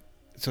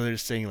so they're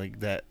saying like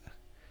that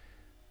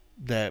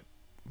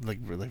like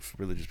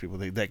religious people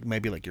that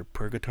might be like your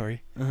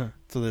purgatory. Uh-huh.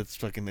 So that's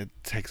fucking. It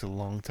takes a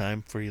long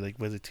time for you, like,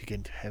 was it to get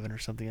into heaven or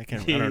something? I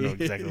don't know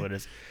exactly what it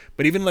is.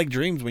 But even like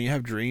dreams, when you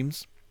have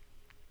dreams,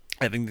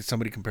 I think that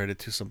somebody compared it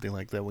to something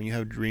like that. When you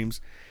have dreams,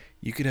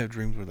 you could have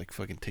dreams where like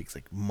fucking takes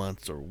like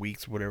months or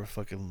weeks, whatever,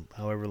 fucking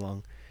however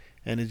long,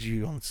 and it's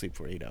you only sleep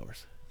for 8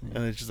 hours, Yeah.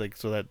 and it's just like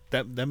so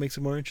that makes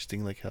it more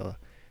interesting, like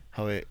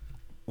how it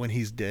when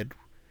he's dead,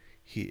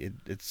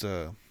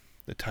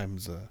 the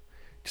time's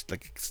just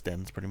like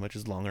extends pretty much,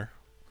 is longer.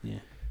 Yeah.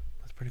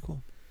 That's pretty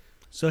cool.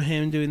 So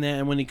him doing that,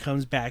 and when he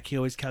comes back, he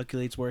always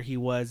calculates where he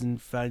was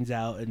and finds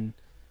out, and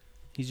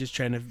he's just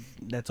trying to.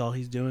 That's all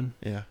he's doing.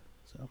 Yeah.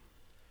 So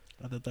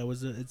I thought that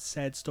was it's a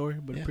sad story,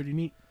 but Yeah. pretty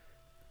neat.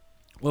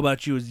 What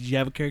about you? Did you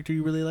have a character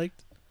you really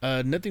liked?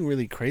 Nothing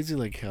really crazy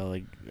like how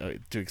like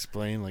to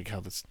explain like how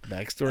this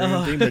backstory and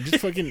Oh. everything, but just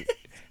fucking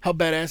how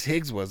badass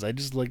Higgs was. I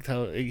just liked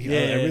how I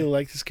really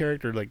liked his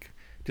character, like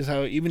just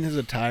how even his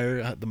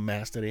attire, the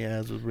mask that he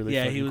has was really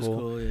fucking he was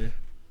cool. Yeah,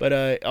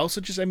 But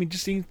also just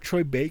just seeing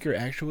Troy Baker,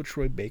 actual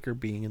Troy Baker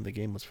being in the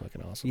game was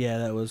fucking awesome. yeah,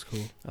 that was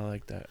cool. I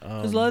like that.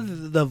 There's a lot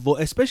of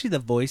especially the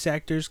voice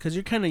actors, because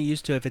you're kind of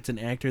used to if it's an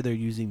actor, they're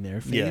using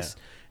their face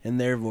and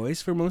their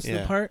voice for most of the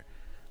Yeah. part.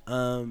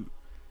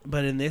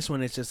 But in this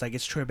one, it's just like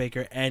it's Troy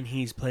Baker and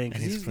he's playing.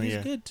 'Cause And he's he's playing,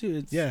 yeah. good too.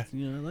 It's, Yeah. I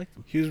like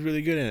him. He was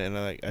really good in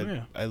it, and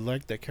Yeah. I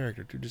liked that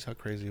character too. Just how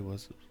crazy it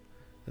was.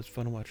 It was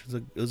fun to watch.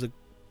 It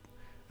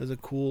was a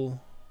cool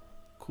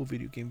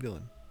video game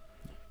villain.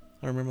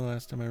 I remember the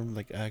last time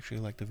I actually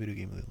liked the video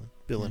game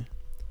villain.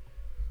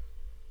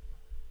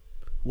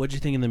 What'd you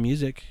think of the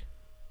music?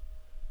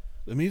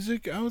 The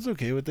music, I was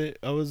okay with it.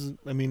 It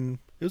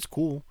was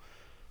cool.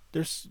 I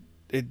just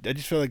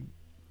felt like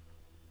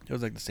it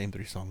was like the same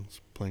 3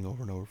 songs playing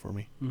over and over for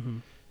me. Mm-hmm.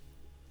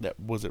 That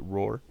was it,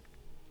 Roar.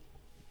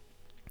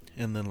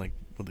 And then like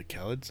with the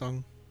Khaled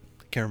song,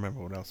 I can't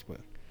remember what else, but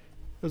it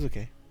was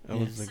okay. I Yeah.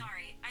 was like,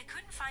 Sorry, I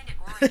couldn't find it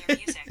or in your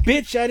music.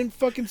 bitch, I didn't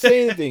fucking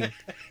say anything.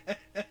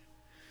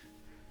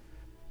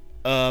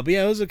 But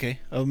yeah, it was okay.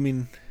 I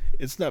mean,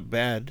 it's not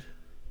bad.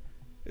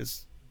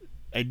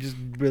 I just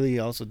really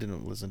also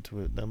didn't listen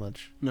to it that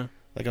much. No.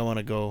 Like I want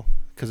to go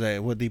because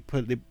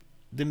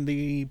didn't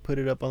they put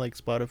it up on like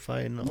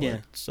Spotify and all Yeah.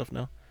 that stuff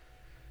now?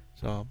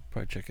 So I'll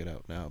probably check it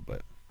out now.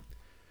 But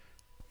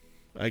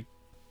I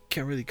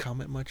can't really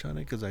comment much on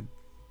it because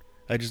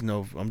I just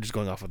know I'm just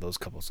going off of those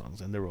couple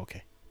songs and they were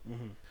okay.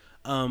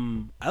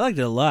 I liked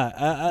it a lot.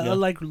 I Yeah.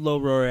 like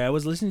Lil Rory. I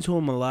was listening to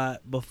him a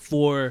lot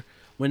before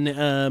when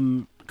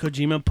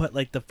Kojima put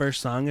like the first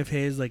song of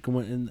his like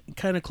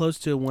kind of close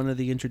to one of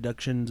the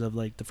introductions of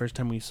like the first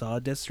time we saw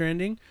Death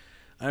Stranding.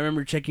 I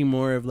remember checking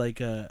more of like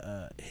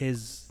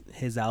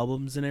his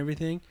albums and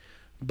everything,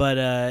 but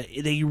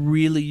they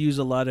really use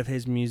a lot of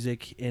his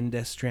music in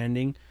Death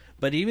Stranding.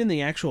 But even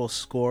the actual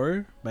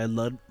score by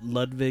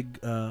Ludwig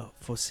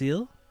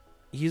Fossil,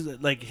 he's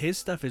like his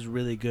stuff is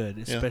really good,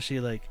 especially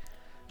like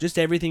just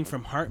everything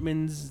from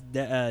Hartman's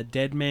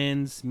Dead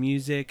Man's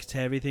music to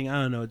everything.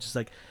 I don't know, just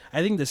like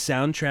I think the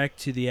soundtrack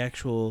to the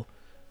actual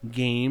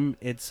game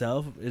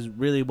itself is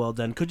really well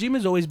done.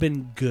 Kojima's always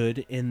been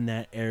good in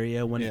that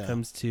area when it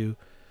comes to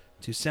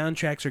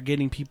soundtracks or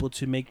getting people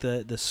to make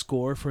the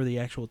score for the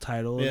actual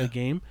title of the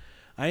game.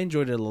 I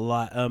enjoyed it a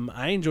lot.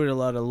 I enjoyed a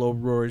lot of Low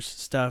Roar's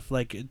stuff,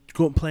 like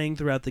playing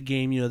throughout the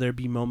game. You know, there'd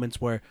be moments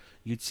where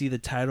you'd see the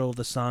title of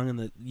the song,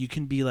 and you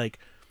can be like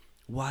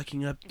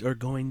walking up or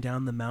going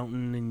down the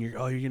mountain, and you're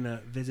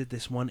gonna visit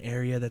this one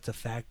area that's a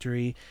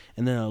factory,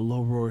 and then a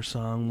Low Roar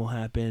song will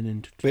happen.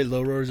 And wait,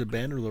 Low Roar is a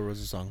band or Low Roar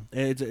is a song?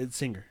 It's a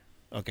singer.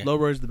 Okay. Low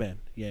Roar is the band.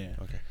 Yeah.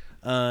 Okay.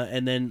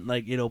 And then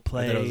like it'll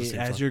play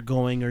as you're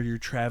going or you're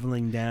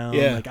traveling down.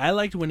 Yeah. Like I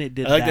liked when it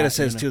did. I like that it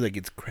says too, like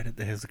it's credit.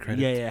 It has the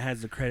credits. Yeah, it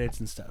has the credits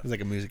and stuff. It's like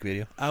a music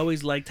video. I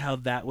always liked how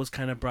that was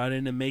kind of brought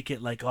in to make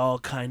it like all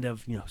kind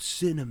of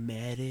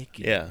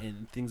cinematic.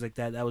 And things like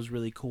that. That was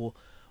really cool.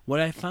 What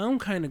I found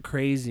kind of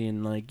crazy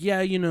and like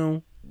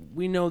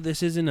we know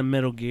this isn't a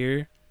Metal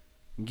Gear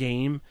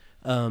game,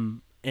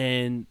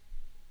 and.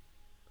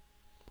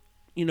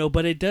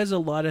 But it does a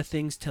lot of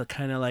things to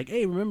kind of like,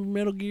 hey, remember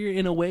Metal Gear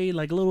in a way,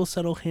 like little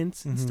subtle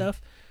hints and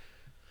stuff.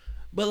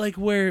 But like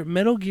where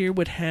Metal Gear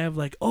would have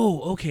like,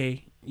 oh,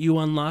 okay, you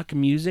unlock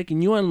music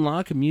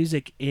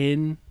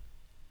in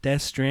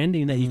Death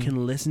Stranding that you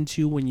can listen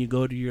to when you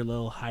go to your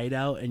little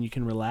hideout and you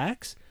can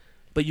relax,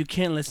 but you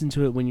can't listen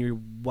to it when you're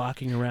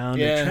walking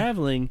around or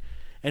traveling.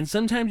 And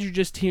sometimes you're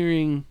just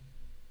hearing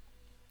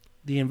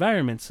the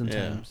environment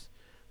sometimes.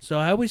 So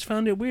I always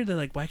found it weird that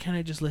like, why can't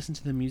I just listen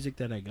to the music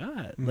that I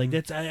got? Like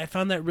I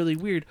found that really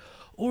weird.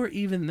 Or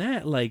even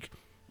that, like,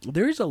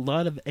 there's a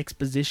lot of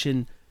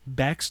exposition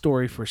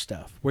backstory for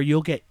stuff where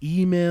you'll get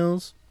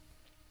emails,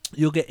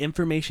 you'll get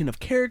information of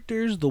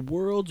characters, the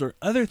worlds, or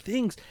other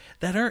things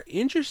that are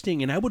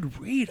interesting. And I would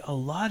read a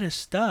lot of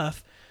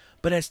stuff,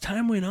 but as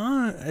time went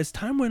on, I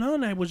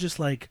was just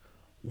like,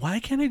 why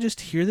can't I just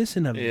hear this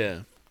in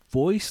a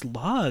voice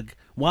log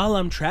while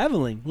I'm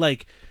traveling?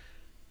 Like,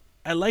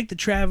 I liked the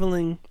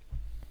traveling.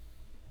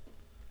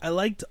 I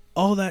liked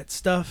all that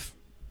stuff.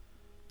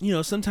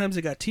 Sometimes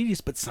it got tedious,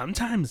 but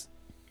sometimes,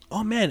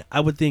 oh man, I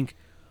would think,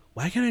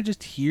 why can't I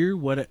just hear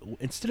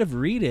instead of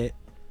read it,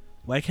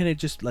 why can't I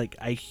just, like,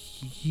 I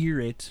hear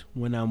it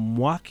when I'm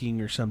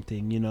walking or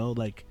something,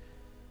 like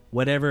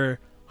whatever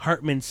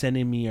Hartman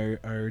sending me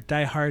or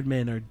Die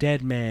Hardman or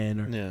Dead Man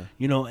or,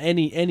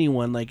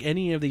 anyone, like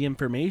any of the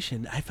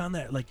information. I found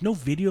that, like, no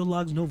video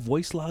logs, no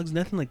voice logs,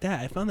 nothing like that.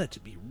 I found that to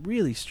be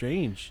really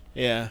strange.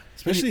 Yeah,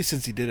 especially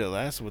since he did it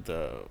last with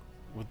Metal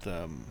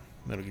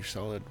Gear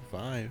Solid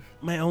 5.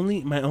 My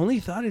only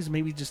thought is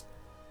maybe just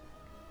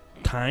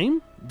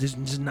time. There's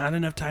just not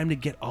enough time to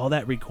get all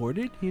that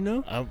recorded.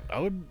 I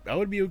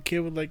would be okay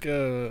with like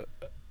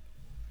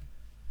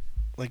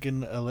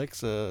an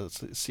Alexa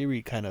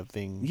Siri kind of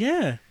thing.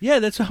 Yeah,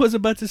 that's what I was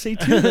about to say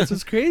too. That's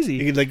what's crazy.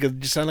 You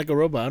could just sound like a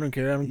robot. I don't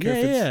care if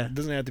it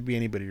doesn't have to be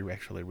anybody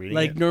actually reading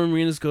like it. Norman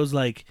Reedus goes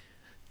like,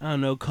 I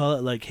don't know, call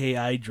it like, hey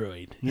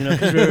iDroid,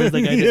 because it was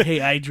like, I did, hey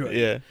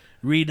iDroid,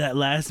 read that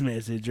last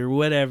message or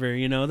whatever,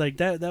 like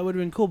that would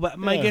have been cool. But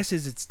my guess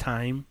is it's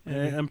time.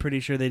 I'm pretty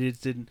sure they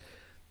didn't.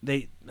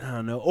 I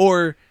don't know,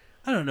 or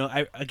I don't know.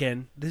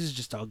 Again, this is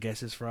just all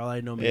guesses for all I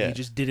know. Maybe he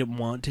just didn't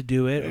want to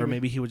do it, or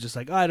maybe he was just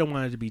like, oh, I don't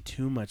want it to be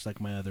too much like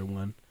my other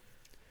one.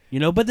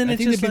 But then I it's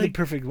think just it'd be like the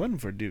perfect one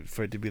for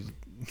it to be.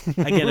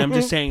 Again, I'm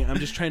just saying. I'm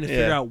just trying to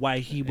figure out why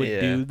he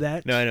would do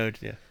that. No, I know.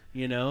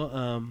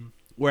 Yeah.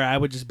 Where I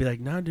would just be like,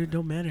 no, dude,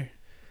 don't matter.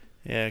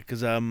 Yeah,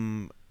 because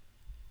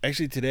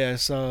actually today I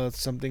saw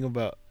something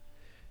about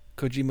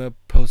Kojima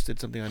posted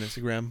something on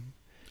Instagram.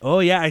 Oh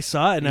yeah, I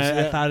saw it and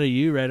I thought of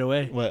you right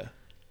away. What?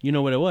 You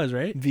know what it was,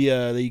 right? The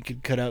that you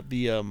could cut out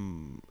the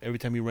every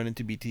time you run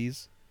into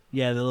BTs.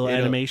 Yeah, the little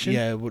animation.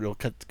 Yeah, it'll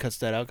cuts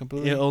that out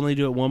completely. It'll only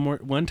do it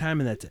one time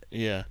and that's it.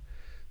 Yeah,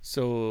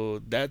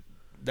 so that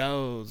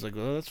was like,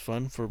 well, that's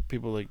fun for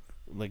people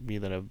like me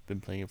that have been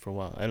playing it for a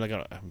while. I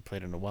haven't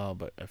played it in a while,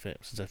 but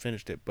since I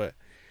finished it, but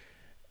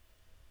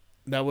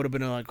that would have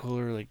been a lot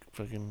cooler like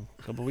fucking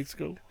a couple weeks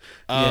ago.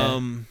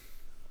 But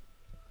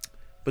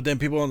then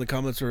people in the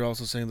comments were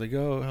also saying like,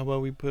 oh, how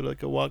about we put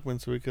like a Walkman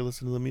so we could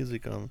listen to the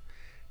music in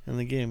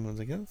the game. I was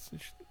like,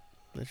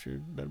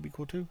 that'd be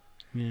cool too.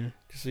 Yeah.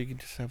 Just so you can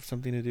just have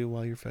something to do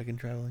while you're fucking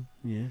traveling.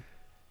 Yeah.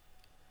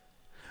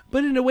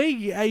 But in a way,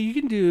 you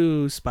can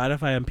do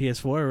Spotify on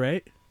PS4,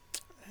 right?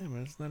 Yeah,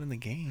 but it's not in the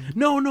game.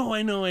 No,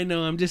 I know.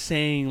 I'm just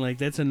saying, like,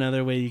 that's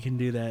another way you can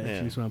do that if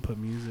you just want to put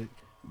music.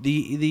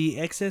 The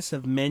excess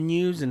of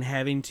menus and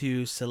having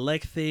to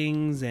select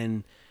things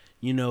and,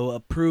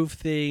 approve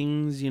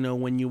things,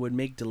 when you would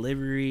make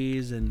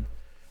deliveries and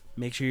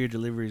make sure your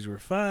deliveries were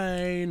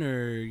fine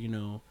or,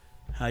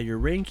 how your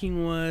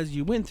ranking was.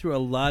 You went through a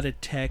lot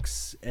of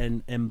texts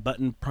and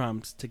button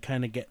prompts to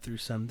kind of get through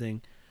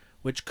something,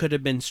 which could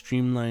have been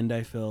streamlined,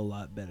 I feel, a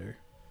lot better.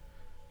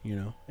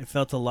 It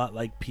felt a lot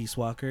like Peace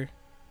Walker,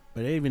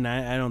 but even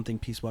I don't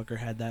think Peace Walker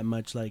had that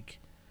much, like,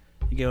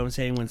 you get what I'm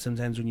saying, when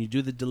sometimes when you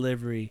do the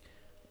delivery,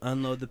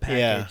 unload the package.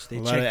 Yeah, They a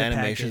check lot of the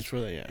animations package.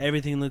 for that. Yeah.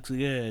 Everything looks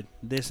good.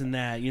 This and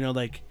that. You know,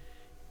 like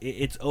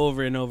it's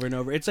over and over and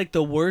over. It's like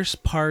the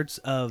worst parts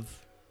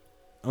of.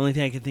 Only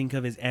thing I can think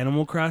of is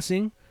Animal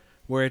Crossing,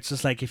 where it's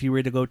just like if you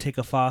were to go take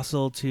a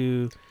fossil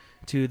to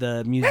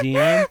the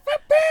museum.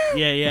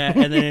 Yeah,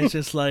 and then it's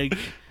just like,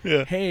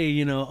 Yeah. hey,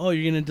 you know, oh,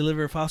 you're gonna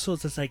deliver a fossil.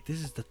 It's just like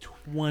this is the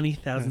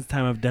 20,000th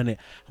time I've done it.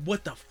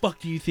 What the fuck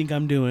do you think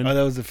I'm doing? Oh,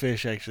 that was a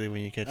fish actually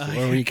when you catch it,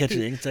 or when you catch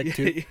an insect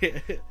too. yeah.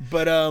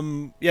 But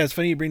yeah, it's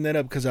funny you bring that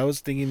up because I was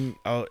thinking,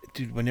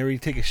 dude, whenever you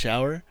take a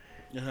shower,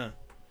 Uh-huh.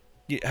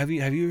 have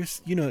you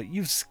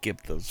you've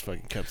skipped those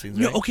fucking cutscenes,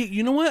 No, right? okay,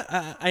 you know what?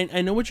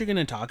 I know what you're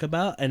gonna talk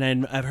about, and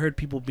I've heard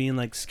people being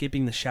like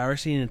skipping the shower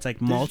scene. It's like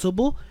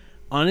multiple.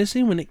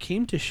 Honestly, when it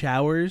came to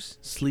showers,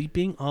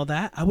 sleeping, all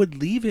that, I would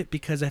leave it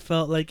because I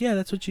felt like, yeah,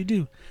 that's what you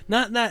do.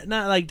 Not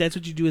like that's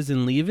what you do as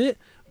in leave it,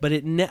 but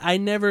I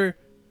never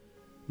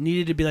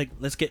needed to be like,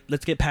 let's get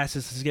past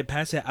this, let's get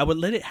past it. I would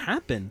let it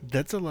happen.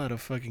 That's a lot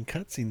of fucking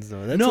cutscenes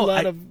though. That's No, a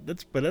lot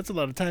that's a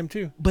lot of time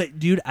too. But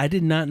dude, I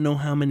did not know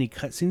how many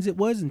cutscenes it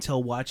was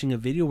until watching a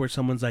video where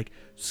someone's like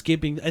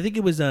skipping. I think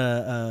it was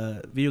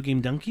a video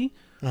game donkey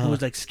who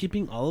was like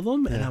skipping all of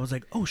them, and Yeah. I was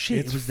like, oh shit,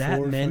 It's it was that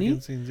 4 many.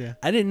 fucking scenes, yeah.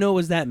 I didn't know it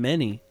was that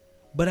many,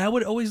 but I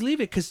would always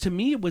leave it because to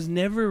me it was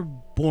never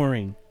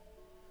boring.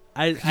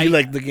 I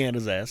like looking at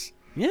his ass.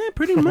 yeah,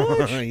 pretty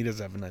much. He does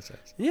have a nice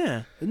ass.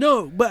 Yeah.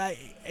 No, but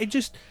I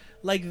just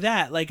like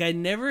that. Like I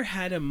never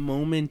had a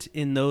moment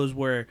in those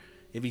where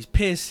if he's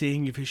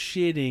pissing, if he's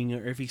shitting,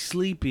 or if he's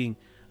sleeping,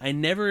 I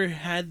never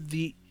had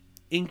the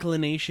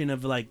inclination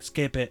of like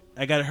skip it.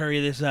 I gotta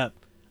hurry this up.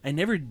 I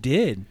never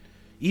did.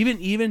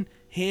 Even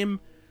him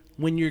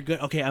when you're good.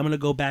 Okay, I'm gonna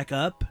go back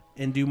up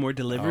and do more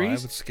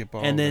deliveries. I would skip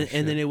all and then that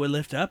and then shit. it would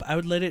lift up. I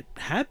would let it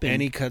happen.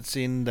 Any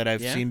cutscene that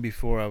I've Yeah. seen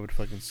before, I would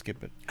fucking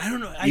skip it. I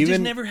don't know. I just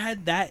Even- never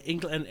had that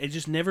and it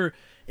just never.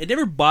 It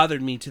never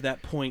bothered me to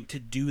that point to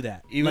do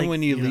that. Even Like,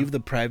 when you know. leave the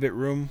private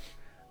room,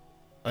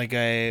 like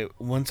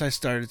once I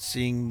started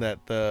seeing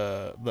that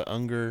the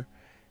Unger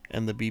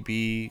and the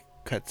BB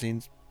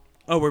cutscenes,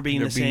 Oh, we're being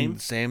they're the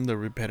same. they're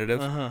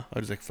repetitive. Uh-huh. I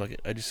was like, fuck it.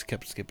 I just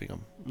kept skipping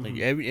them. Like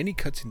Mhm. any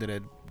cutscene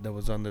that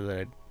was on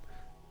there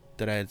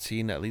that I had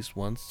seen at least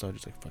once, so I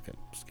was just like, fuck it,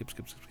 skip.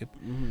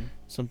 Mm-hmm.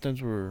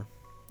 Sometimes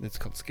it's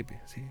called skippy.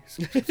 See,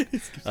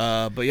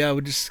 but yeah, I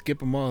would just skip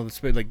them all.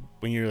 It's like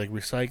when you're like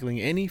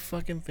recycling any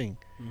fucking thing,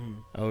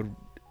 I would,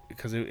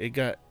 because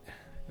it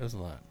was a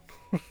lot.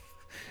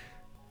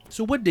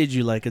 So, what did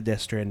you like of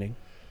Death Stranding?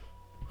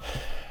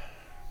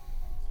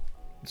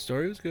 The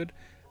story was good.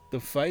 The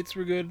fights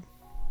were good.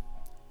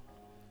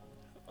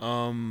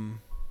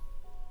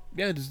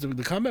 Yeah, just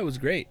the combat was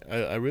great.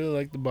 I really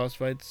liked the boss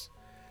fights.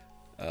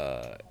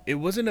 It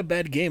wasn't a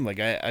bad game. Like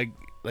I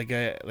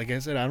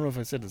said, I don't know if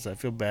I said this. I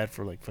feel bad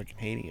for like fucking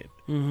hating it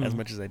as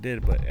much as I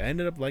did, but I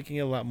ended up liking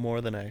it a lot more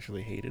than I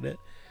actually hated it,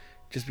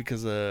 just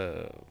because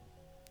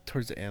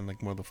towards the end,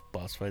 like more of the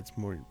boss fights,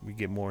 we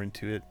get more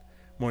into it,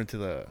 more into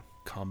the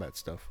combat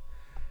stuff.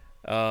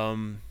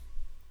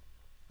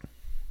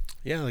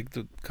 Yeah, like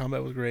the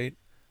combat was great,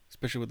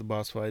 especially with the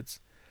boss fights.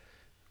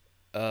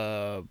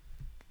 Voice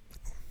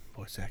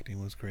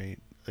acting was great.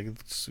 Like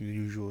it's the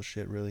usual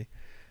shit, really.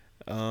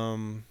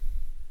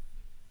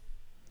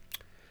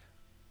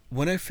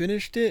 When I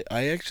finished it,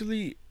 I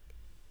actually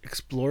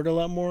explored a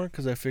lot more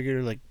because I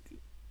figured like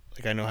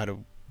I know how to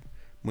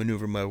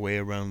maneuver my way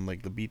around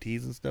like the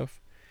BTs and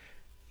stuff.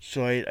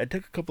 So I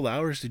took a couple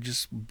hours to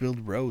just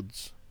build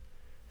roads,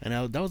 and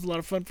that was a lot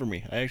of fun for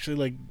me. I actually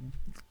like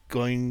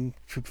going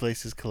to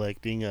places,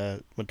 collecting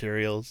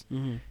materials,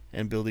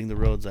 and building the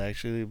roads. I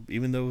actually,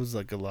 even though it was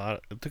like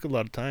it took a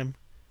lot of time,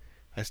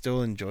 I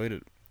still enjoyed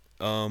it.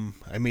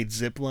 I made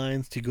zip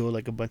lines to go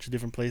like a bunch of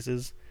different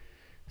places.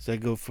 So I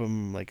go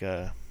from like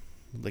the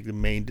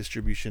main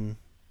distribution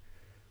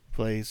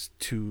place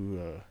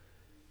to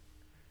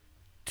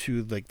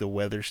like the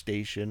weather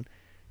station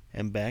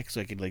and back,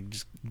 so I could like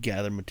just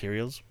gather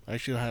materials. I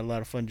actually had a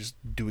lot of fun just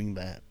doing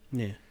that.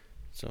 Yeah.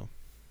 So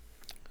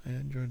I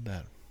enjoyed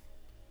that.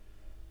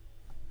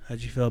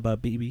 How'd you feel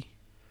about BB?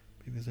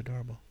 Baby's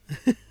adorable.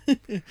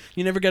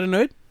 You never got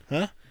annoyed?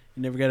 Huh?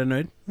 You never got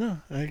annoyed?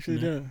 No, I actually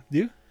No. didn't. Do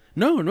you?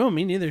 No,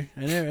 me neither.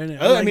 I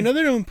never. I mean,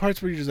 other than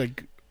parts where you're just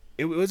like,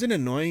 it wasn't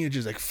annoying. It's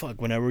just like,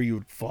 fuck, whenever you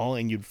would fall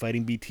and you'd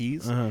fighting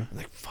BTs, Uh-huh. I'm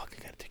like, fuck,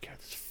 I gotta take care of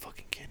this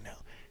fucking kid now.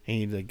 And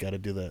you like gotta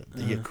do the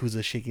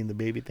Yakuza shaking the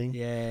baby thing.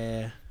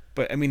 Yeah.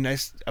 But I mean, I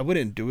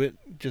wouldn't do it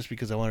just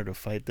because I wanted to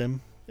fight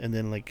them. And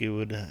then like it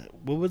would,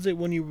 what was it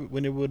when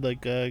it would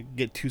like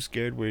get too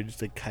scared where it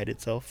just like kite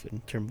itself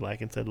and turn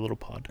black inside a little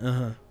pod?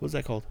 Uh-huh. What was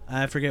that called?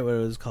 I forget what it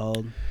was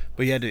called.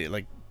 But you had to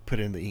like put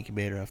it in the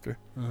incubator after.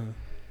 Uh-huh.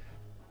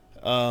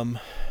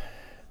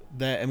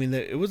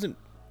 It wasn't.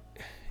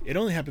 It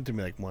only happened to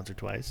me like once or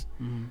twice,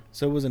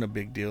 so it wasn't a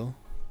big deal.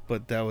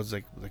 But that was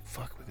like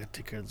fuck, we gotta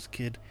take care of this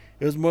kid.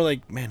 It was more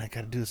like, man, I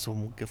gotta do this so I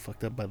won't get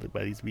fucked up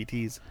by these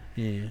BTs.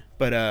 Yeah.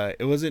 But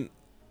it wasn't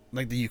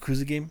like the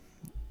Yakuza game.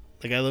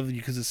 Like I love the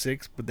Yakuza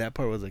 6, but that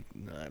part was like,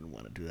 no, I don't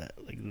want to do that.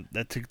 Like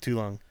that took too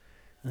long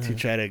to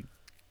try to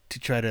to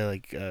try to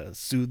like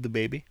soothe the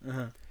baby.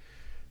 Uh-huh.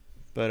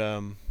 But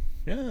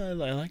yeah, I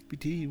like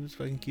BT. He was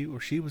fucking cute, or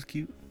she was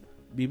cute.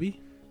 BB?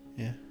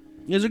 Yeah,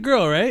 It was a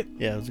girl, right?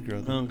 yeah, it was a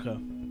girl. Though. Okay.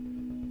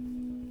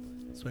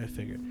 That's what I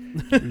figured.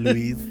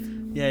 Louise.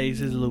 Yeah, he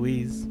says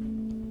Louise.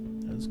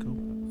 That was cool.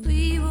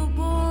 We were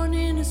born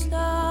in a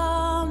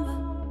slumber.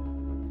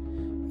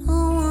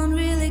 No one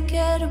really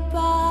cared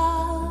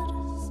about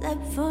us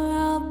except for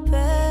our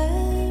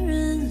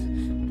parents,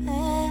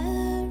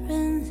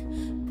 parents.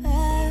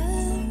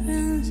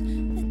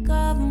 The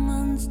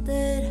government's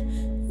dead.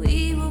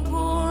 We were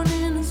born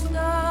in a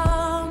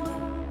slumber.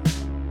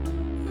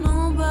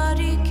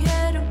 Nobody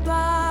cared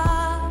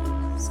about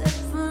us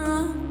except for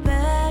our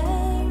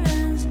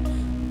parents,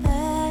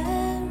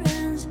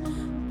 parents.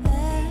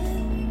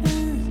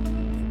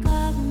 The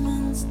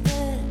government's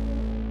dead.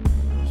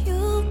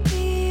 You'll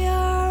be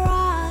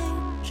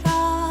alright,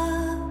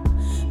 child.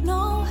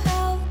 No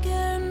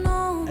healthcare,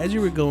 no. As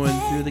you were going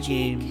through the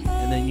game,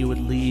 and then you would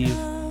leave,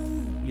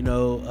 you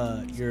know,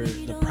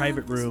 the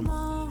private room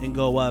and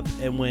go up,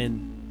 and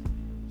when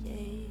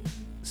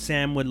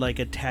Sam would like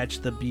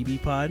attach the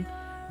BB pod,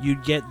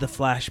 you'd get the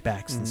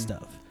flashbacks and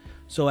stuff.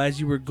 So as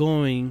you were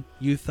going,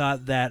 you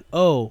thought that,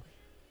 oh,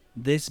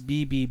 this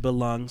BB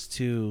belongs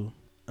to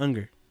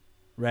Unger,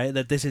 right?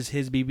 That this is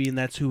his BB and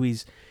that's who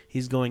he's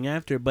going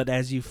after. But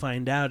as you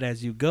find out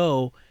as you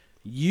go,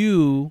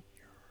 you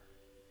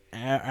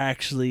are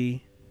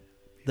actually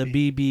the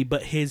BB,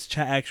 but his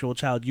actual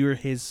child. You're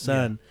his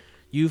son.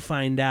 You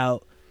find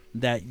out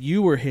that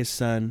you were his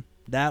son.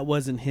 That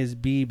wasn't his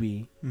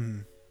BB.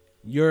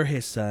 You're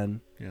his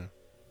son. Yeah.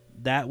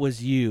 That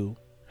was you.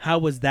 How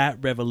was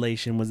that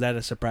revelation? Was that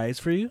a surprise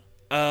for you?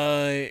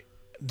 There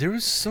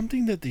was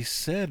something that they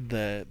said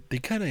that they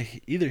kind of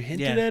either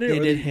hinted at it, they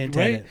or did hint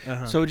right? at it.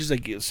 Uh-huh. So just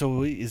like,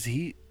 so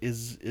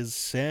is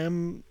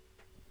Sam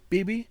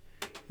baby?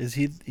 Is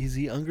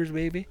he Unger's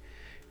baby?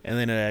 And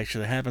then it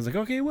actually happens. Like,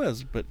 okay, it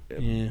was, but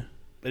yeah,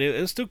 but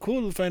it was still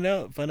cool to find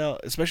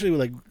out, especially with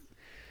like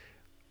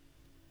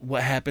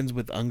what happens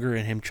with Unger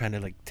and him trying to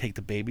like take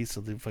the baby.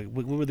 So they like,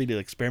 what were they do?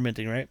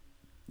 Experimenting, right?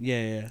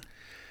 yeah.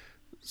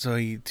 So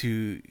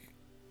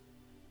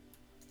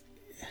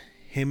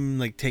him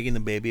like taking the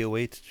baby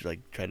away to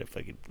like try to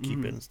fucking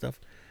keep it and stuff.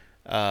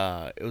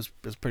 It was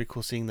pretty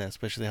cool seeing that,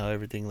 especially how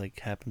everything like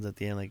happens at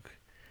the end.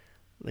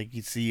 Like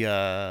you see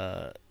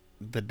the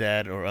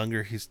dad or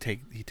Unger, he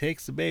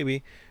takes the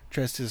baby,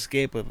 tries to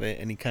escape with it,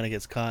 and he kind of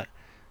gets caught.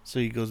 So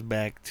he goes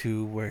back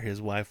to where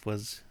his wife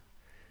was,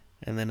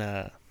 and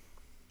then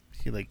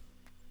he like,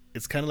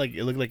 it's kind of like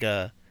it looked like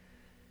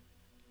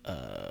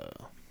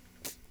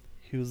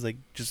he was like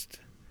just.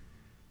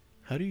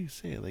 How do you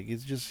say it? Like,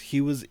 it's just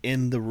he was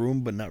in the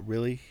room, but not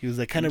really. He was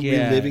like kind of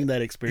reliving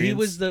that experience.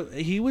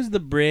 He was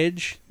the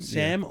bridge.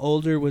 Sam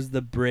Older was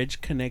the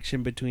bridge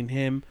connection between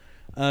him,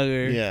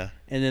 and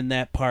then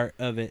that part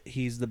of it.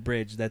 He's the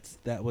bridge.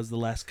 That was the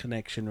last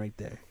connection right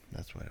there.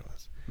 That's what it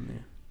was. Yeah.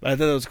 But I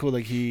thought that was cool.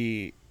 Like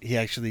he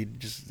actually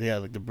just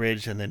like the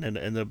bridge, and then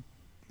ended up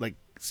like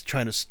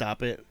trying to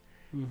stop it,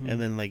 and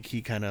then like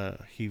he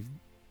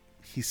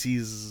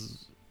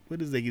sees.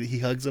 What is they? He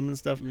hugs them and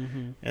stuff,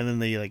 and then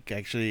they like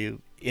actually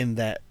in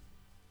that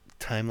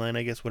timeline,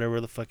 I guess,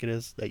 whatever the fuck it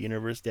is, that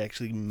universe, they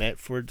actually met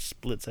for a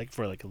split second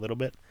for like a little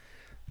bit.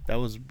 That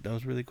was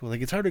really cool.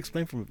 Like it's hard to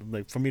explain for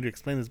me to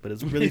explain this, but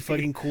it's really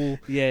fucking cool.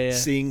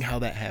 Seeing how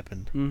that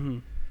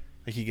happened.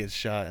 Like he gets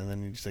shot, and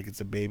then it's like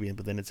it's a baby,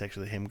 but then it's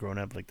actually him growing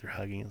up, like they're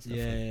hugging and stuff.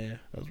 Yeah.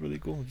 That was really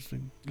cool. Just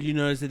like, You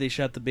noticed that they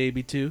shot the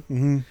baby too?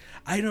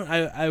 I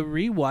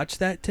rewatched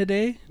that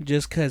today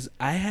just because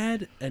I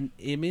had an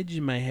image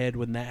in my head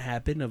when that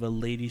happened of a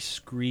lady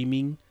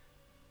screaming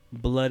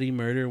bloody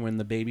murder when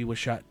the baby was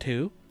shot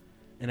too.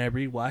 And I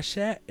rewatched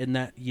that, and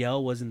that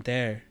yell wasn't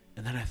there.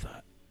 And then I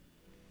thought,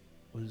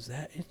 was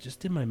that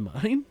just in my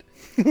mind?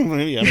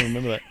 Maybe I don't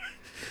remember that.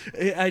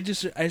 I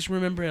just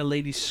remember a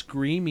lady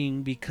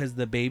screaming because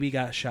the baby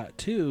got shot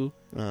too,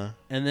 and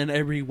then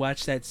I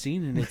rewatched that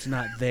scene and it's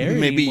not there.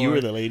 Maybe anymore. you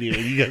were the lady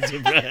when you got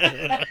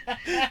surprised.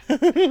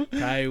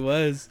 I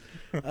was,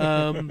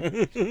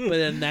 but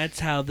then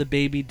that's how the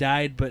baby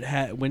died.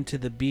 But went to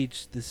the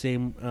beach, the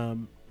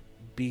same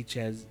beach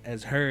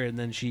as her, and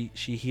then she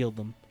healed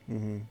them.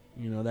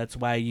 You know, that's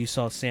why you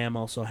saw Sam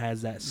also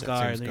has that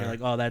scar, and you're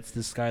like, oh, that's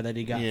the scar that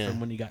he got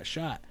from when he got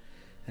shot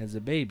as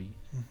a baby.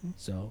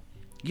 So.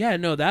 Yeah,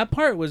 no, that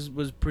part was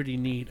pretty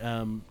neat.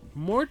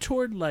 More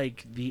toward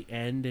like the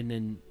end, and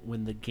then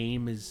when the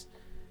game is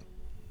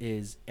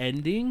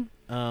ending,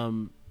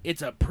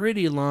 it's a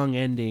pretty long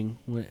ending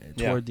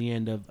toward the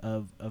end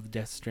of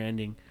Death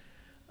Stranding.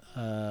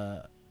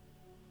 How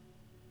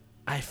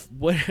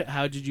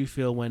did you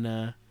feel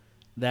when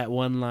that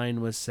one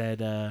line was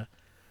said?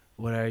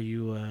 What are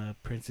you,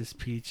 Princess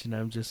Peach, and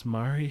I'm just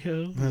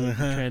Mario? Like,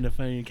 trying to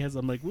find your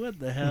castle. I'm like, what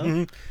the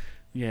hell?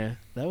 Yeah,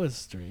 that was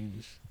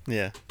strange.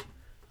 Yeah.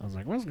 I was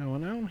like, what's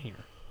going on here?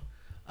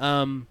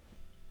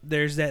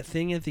 There's that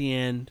thing at the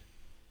end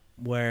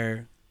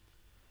where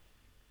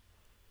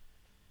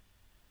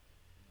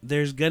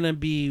there's gonna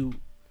be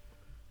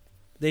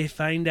they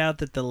find out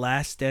that the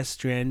last Death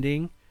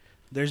Stranding,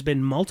 there's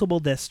been multiple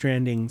Death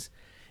Strandings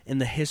in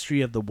the history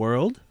of the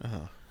world,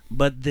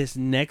 but this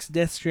next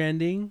Death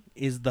Stranding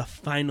is the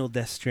final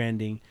Death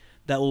Stranding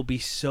that will be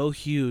so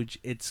huge,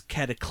 it's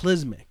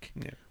cataclysmic.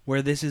 Yeah.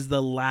 Where this is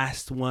the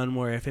last one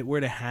where if it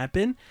were to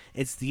happen,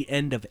 it's the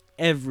end of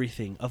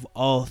everything, of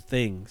all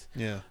things.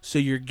 Yeah. So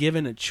you're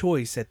given a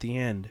choice at the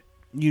end.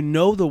 You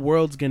know the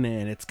world's going to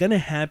end. It's going to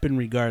happen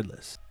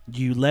regardless.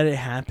 You let it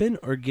happen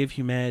or give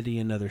humanity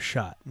another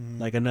shot,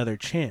 like another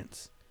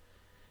chance.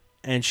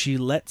 And she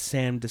lets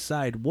Sam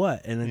decide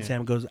what. And then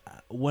Sam goes,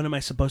 what am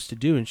I supposed to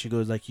do? And she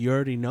goes like, you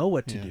already know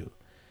what to do.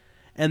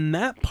 And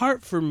that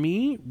part for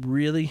me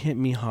really hit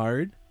me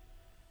hard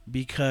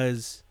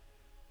because,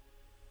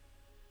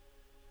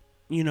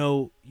 you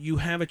know, you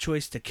have a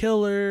choice to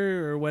kill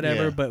her or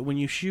whatever, but when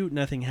you shoot,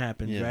 nothing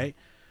happens, right?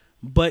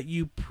 But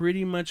you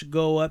pretty much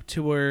go up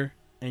to her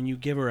and you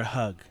give her a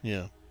hug.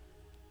 Yeah.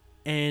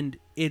 And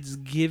it's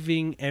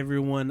giving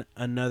everyone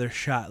another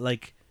shot,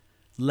 like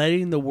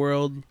giving the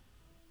world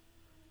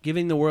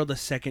a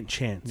second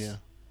chance. Yeah.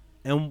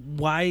 And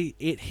why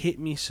it hit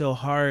me so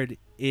hard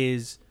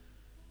is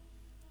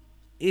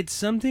it's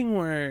something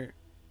where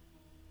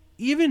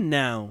even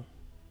now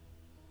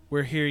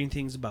we're hearing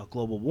things about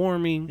global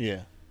warming.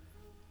 Yeah.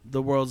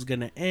 The world's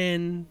going to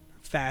end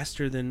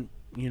faster than,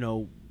 you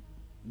know,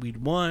 we'd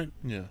want.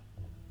 Yeah.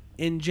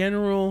 In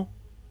general,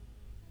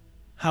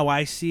 how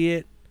I see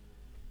it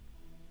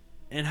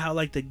and how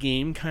like the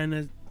game kind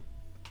of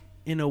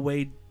in a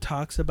way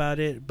talks about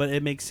it, but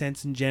it makes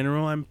sense in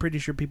general. I'm pretty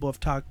sure people have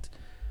talked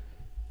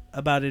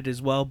about it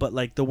as well, but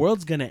like the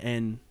world's going to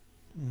end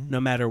no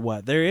matter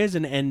what. There is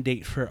an end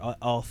date for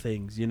all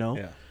things, you know?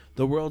 Yeah.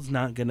 The world's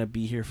not going to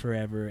be here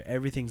forever.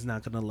 Everything's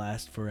not going to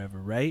last forever,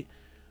 right?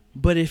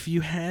 But if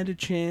you had a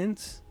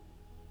chance,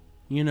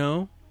 you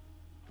know,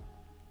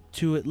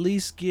 to at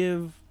least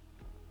give,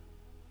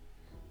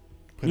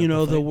 you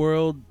know, the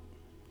world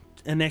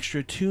an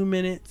extra 2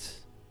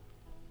 minutes,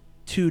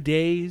 2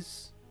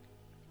 days,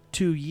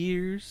 2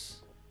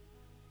 years,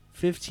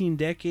 15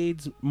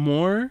 decades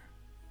more,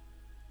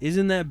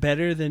 isn't that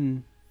better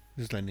than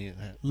Just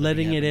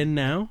letting it in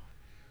now?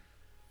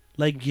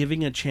 Like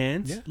giving a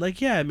chance? Yeah.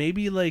 Like, yeah,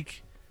 maybe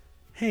like,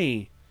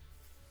 hey,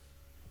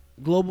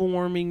 global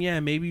warming, yeah,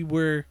 maybe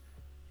we're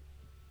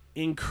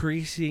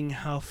increasing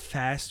how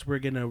fast we're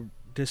going to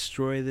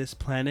destroy this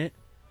planet.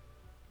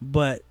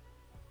 But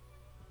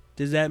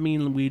does that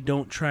mean we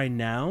don't try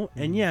now?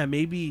 And yeah,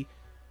 maybe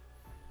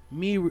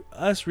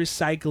us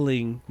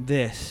recycling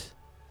this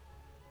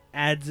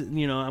adds,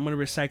 you know, I'm going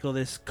to recycle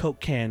this Coke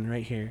can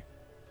right here.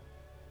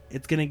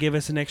 It's going to give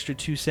us an extra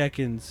 2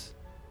 seconds.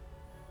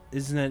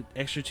 Isn't that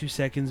extra 2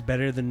 seconds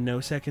better than no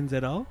seconds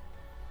at all?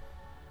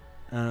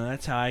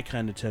 That's how I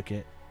kind of took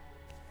it.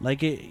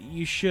 Like,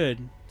 you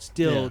should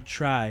still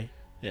try.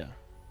 Yeah.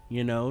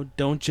 You know,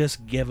 don't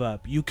just give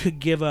up. You could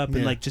give up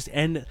and like just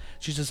end.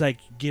 She's just like,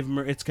 give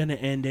her. It's gonna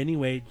end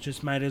anyway.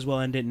 Just might as well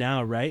end it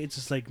now, right? It's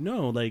just like,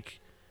 no, like,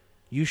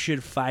 you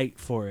should fight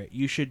for it.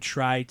 You should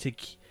try to,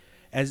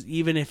 as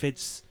even if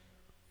it's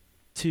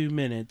 2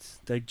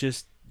 minutes, like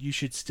just you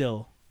should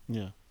still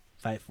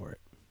fight for it.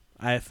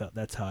 I felt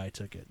that's how I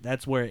took it.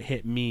 That's where it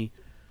hit me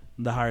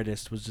the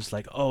hardest, was just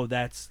like, oh,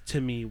 that's to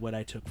me what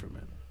I took from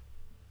it.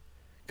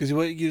 Because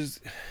what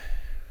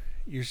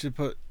you're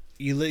supposed,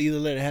 you either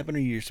let it happen or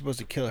you're supposed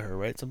to kill her,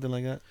 right? Something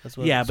like that. That's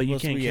what. Yeah, it's but you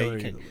supposed to can't be. kill Yeah, her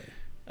you either can't.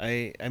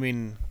 way. I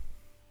mean,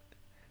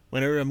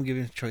 whenever I'm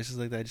given choices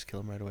like that, I just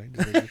kill them right away.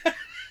 Just like,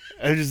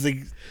 I'm just like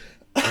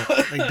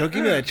don't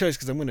give me that choice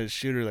because I'm gonna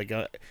shoot her. Like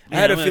I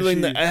had a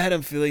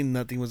feeling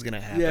nothing was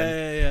gonna happen.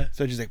 Yeah.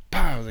 So I just like,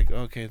 pow! I was like,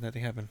 okay,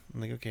 nothing happened.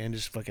 I'm like, okay, and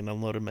just fucking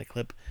unloaded my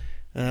clip.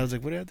 And I was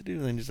like, what do I have to do?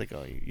 And then just like,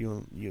 oh,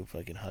 you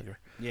fucking hug her.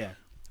 Yeah.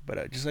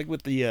 But just like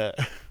with the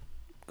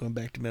going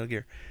back to Metal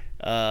Gear,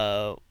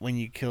 when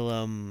you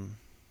kill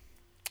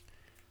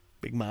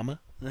Big Mama,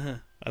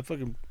 I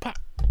fucking pop.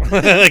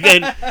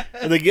 Fucking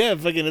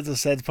it's a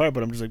sad part,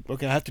 but I'm just like,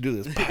 okay, I have to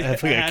do this. I have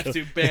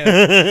to,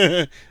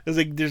 bam. It's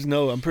like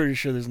I'm pretty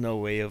sure there's no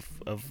way of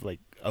like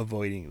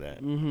avoiding that.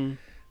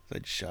 So I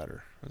just shot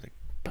her. I was like,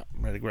 pop,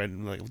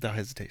 right, without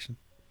hesitation.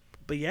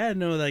 But yeah,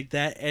 no, like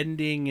that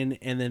ending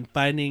and then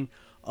finding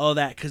all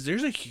that, because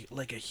there's a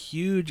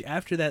huge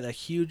after that, a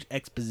huge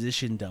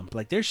exposition dump.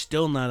 Like there's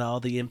still not all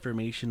the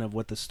information of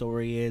what the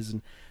story is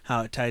and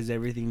how it ties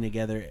everything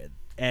together. It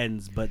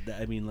ends, but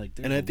I mean, like,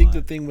 and I think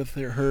the thing with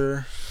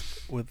her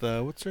with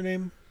what's her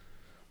name,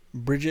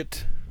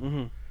 Bridget,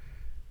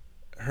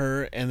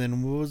 her, and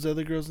then what was the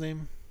other girl's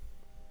name?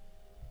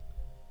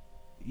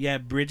 Yeah,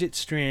 Bridget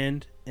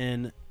Strand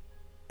and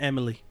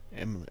Emily.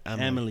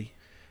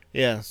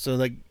 Yeah, so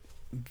like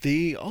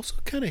they also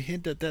kind of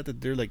hint at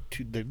that they're like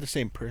they're the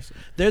same person.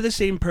 They're the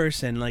same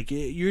person. Like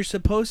you're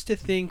supposed to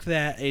think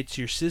that it's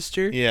your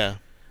sister. Yeah.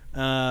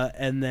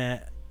 And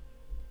that,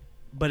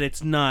 but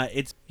it's not.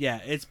 It's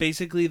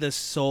basically the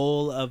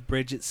soul of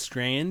Bridget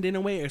Strand in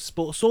a way, or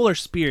soul or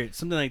spirit,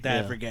 something like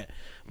that. I forget.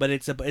 But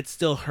it's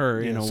still her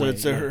in a way. So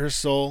it's her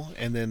soul,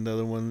 and then the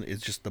other one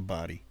is just the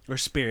body or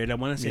spirit. I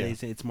want to say they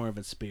say it's more of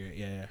a spirit.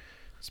 Yeah.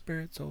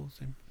 Spirit, soul,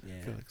 same. Yeah.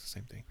 I feel like it's the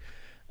same thing.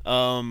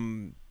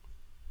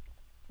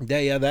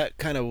 That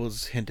kind of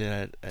was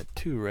hinted at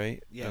too,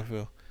 right? Yeah. I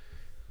feel.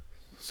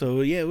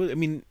 So yeah, I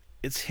mean,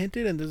 it's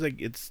hinted, and there's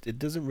like it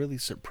doesn't really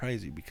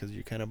surprise you because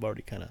you're kind of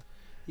already kind of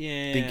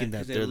Yeah, thinking that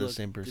 'cause they they're the look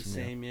same person, The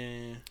yeah. same,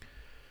 yeah.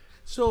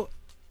 So,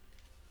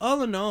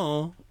 all in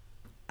all,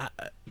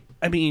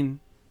 I mean,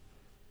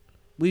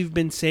 we've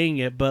been saying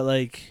it, but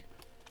like,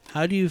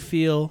 how do you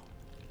feel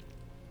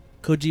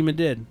Kojima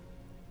did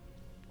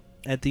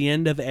at the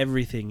end of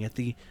everything?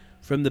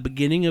 From the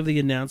beginning of the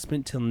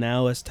announcement till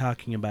now, us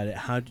talking about it.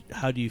 How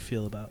do you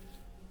feel about?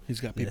 he's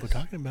got people Yes.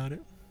 talking about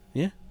it.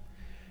 Yeah.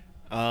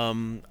 I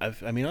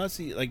mean,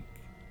 honestly, like,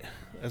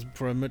 as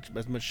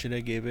much shit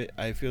I gave it,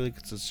 I feel like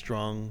it's a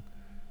strong.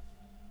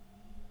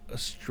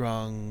 It's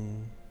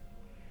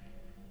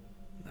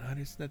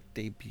not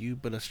debut,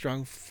 but a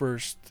strong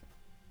first.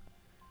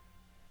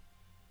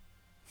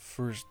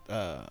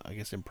 I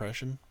guess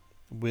impression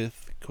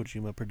with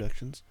Kojima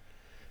Productions.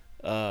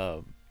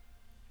 At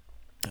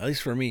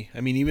least for me.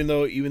 I mean, even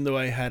though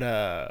I had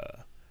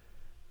a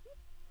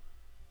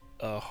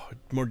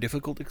more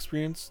difficult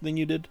experience than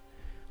you did,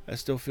 I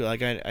still feel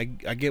like I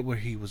get where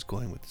he was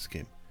going with this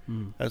game.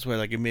 That's why,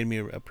 like, it made me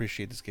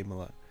appreciate this game a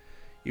lot.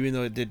 Even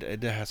though it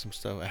did have some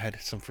stuff, I had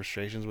some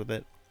frustrations with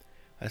it.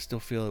 I still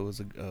feel it was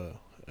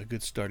a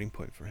good starting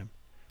point for him.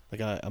 Like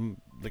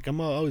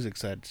I'm always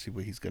excited to see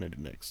what he's gonna do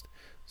next.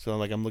 So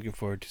like I'm looking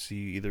forward to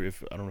see either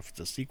if I don't know if it's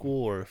a sequel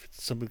or if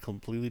it's something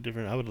completely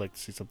different. I would like to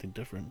see something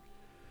different.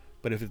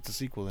 But if it's a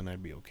sequel, then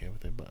I'd be okay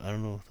with it. But I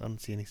don't know. I don't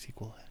see any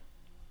sequel.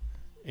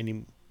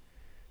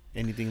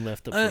 Anything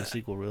left up for a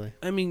sequel, really?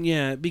 I mean,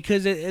 yeah,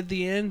 because at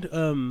the end,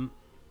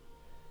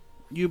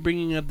 you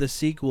bringing up the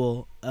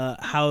sequel,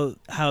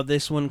 how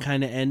this one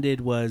kind of ended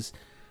was,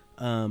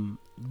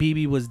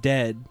 BB was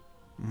dead,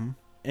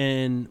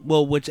 and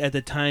which at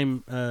the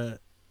time,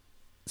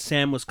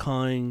 Sam was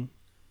calling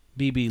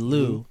BB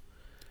Lou,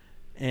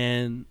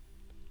 and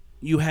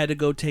you had to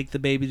go take the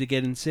baby to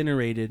get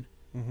incinerated.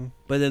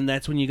 But then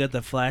that's when you got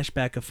the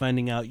flashback of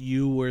finding out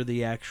you were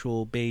the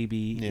actual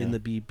baby in the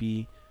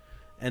BB,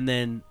 and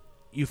then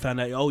you found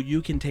out, oh,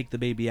 you can take the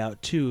baby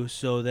out too.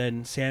 So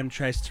then Sam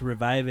tries to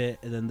revive it,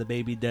 and then the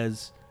baby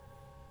does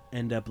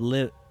ends up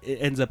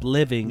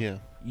living. Yeah.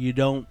 You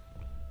don't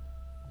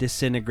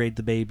disintegrate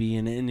the baby,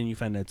 and then you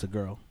find out it's a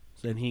girl.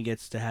 So then he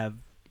gets to have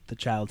the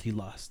child he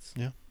lost.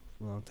 Yeah.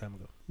 A long time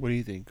ago. What do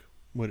you think?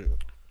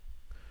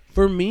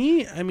 For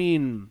me, I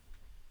mean,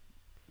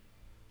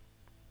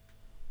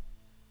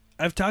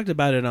 I've talked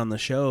about it on the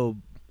show,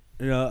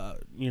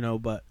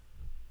 but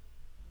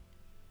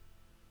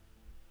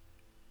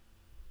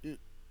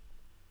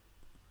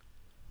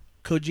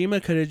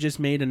Kojima could have just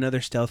made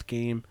another stealth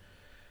game.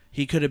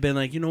 He could have been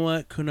like, you know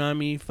what,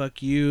 Konami,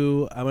 fuck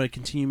you. I'm going to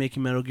continue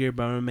making Metal Gear,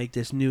 but I'm going to make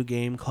this new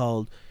game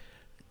called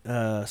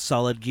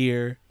Solid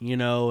Gear,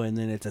 and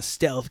then it's a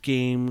stealth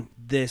game,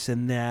 this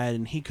and that.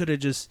 And he could have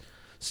just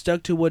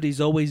stuck to what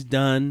he's always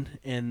done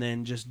and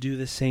then just do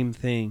the same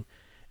thing.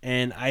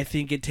 And I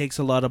think it takes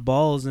a lot of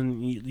balls,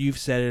 and you've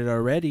said it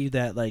already,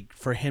 that like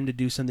for him to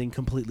do something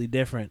completely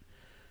different,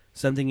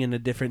 something in a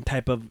different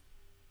type of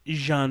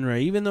genre,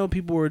 even though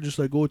people were just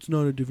like, oh, it's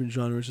not a different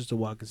genre, it's just a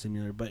walking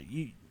simulator. But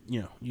you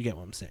get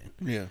what I'm saying.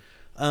 Yeah.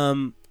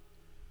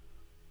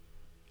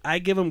 I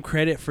give him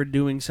credit for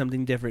doing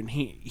something different.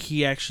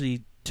 He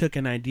actually took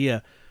an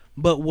idea,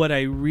 but what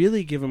I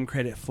really give him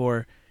credit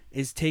for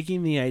is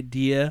taking the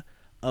idea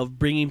of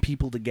bringing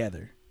people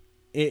together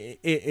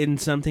in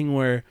something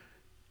where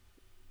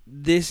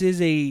this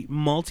is a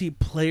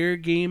multiplayer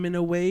game in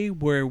a way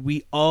where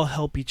we all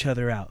help each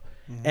other out.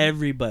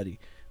 Everybody,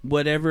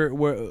 whether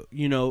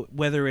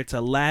it's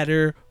a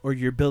ladder or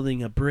you're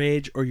building a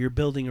bridge or you're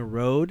building a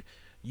road,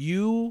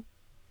 you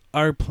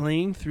are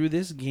playing through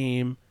this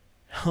game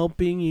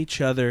helping each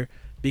other,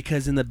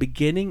 because in the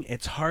beginning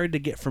it's hard to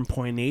get from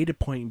point A to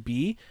point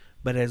B,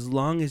 but as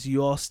long as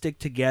you all stick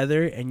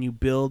together and you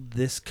build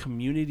this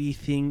community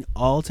thing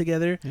all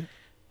together,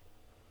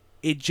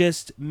 it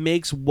just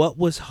makes what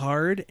was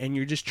hard, and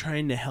you're just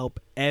trying to help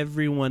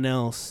everyone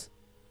else.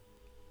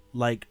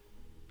 Like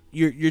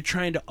you're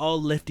trying to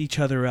all lift each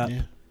other up.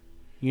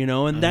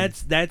 And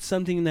that's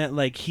something that,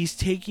 like, he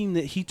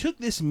took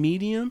this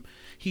medium,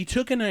 he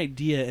took an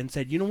idea and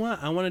said, you know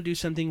what, I want to do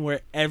something where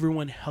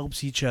everyone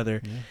helps each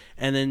other.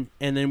 And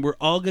then we're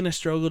all going to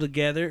struggle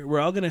together. We're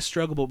all going to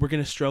struggle, but we're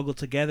going to struggle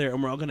together,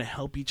 and we're all going to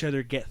help each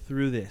other get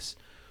through this.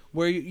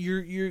 Where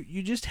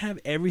you just have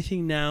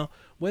everything now,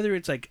 whether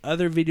it's like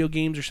other video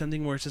games or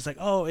something where it's just like,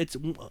 oh, it's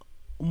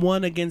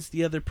one against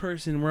the other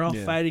person, we're all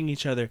fighting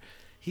each other.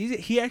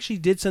 He actually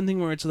did something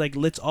where it's like,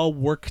 let's all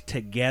work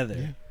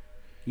together.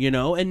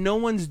 And no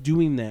one's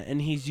doing that,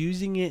 and he's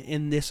using it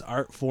in this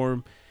art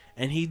form,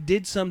 and he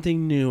did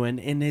something new.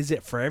 And is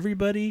it for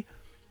everybody?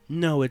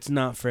 No, it's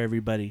not for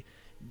everybody.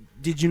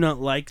 Did you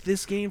not like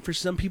this game? For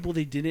some people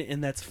they didn't,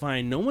 and that's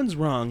fine. No one's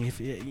wrong. If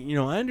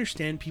I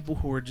understand people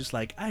who are just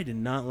like, I did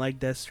not like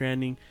Death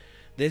Stranding,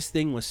 this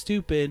thing was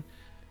stupid.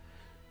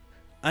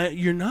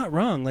 you're not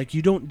wrong. Like,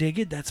 you don't dig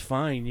it, that's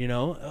fine, you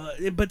know.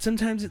 But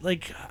sometimes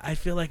I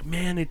feel like,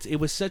 man, it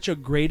was such a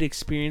great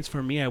experience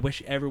for me. I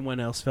wish everyone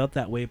else felt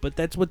that way. But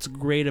that's what's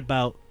great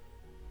about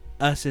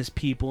us as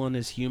people and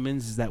as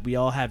humans, is that we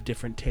all have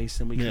different tastes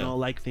and we can all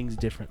like things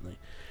differently,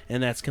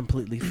 and that's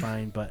completely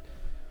fine.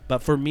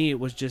 But for me, it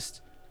was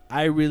just,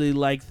 I really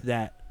liked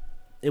that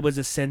it was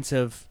a sense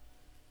of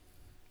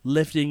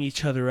lifting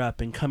each other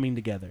up and coming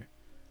together.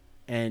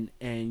 And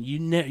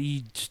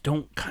you just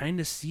don't kind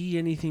of see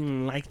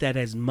anything like that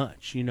as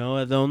much, you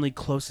know. The only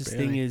closest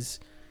thing is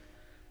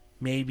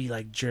maybe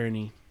like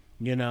Journey,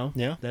 you know,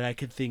 that I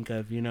could think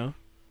of, you know.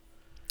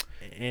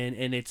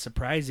 And it's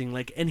surprising,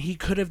 like, and he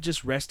could have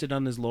just rested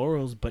on his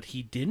laurels, but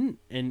he didn't,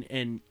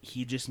 and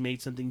he just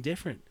made something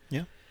different.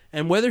 Yeah.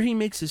 And whether he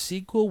makes a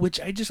sequel, which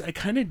I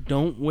kind of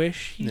don't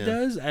wish he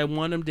does, I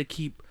want him to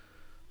keep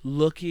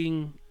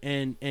looking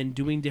and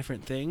doing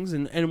different things.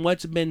 And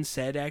what's been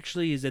said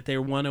actually is that they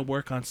want to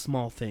work on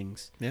small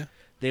things. Yeah.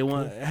 They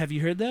want. Cool. Have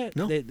you heard that?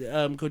 No.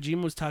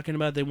 Kojima was talking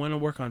about they want to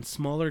work on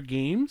smaller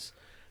games,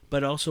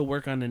 but also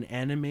work on an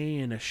anime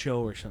and a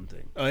show or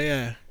something. Oh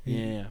yeah.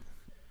 Yeah.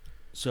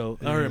 So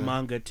or a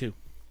manga too.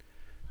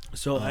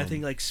 So I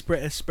think like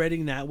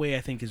spreading that way,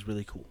 I think is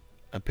really cool.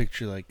 I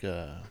picture like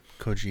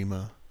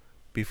Kojima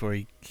before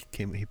he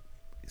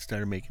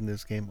started making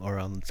this game, or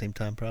around the same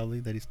time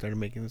probably that he started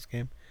making this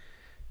game.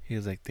 He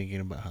was like thinking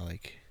about how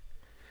like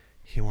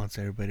he wants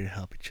everybody to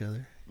help each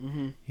other.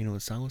 Mm-hmm. You know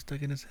what song was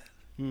stuck in his head?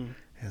 Mm.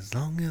 As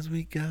long as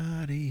we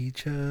got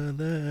each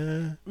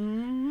other,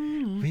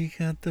 we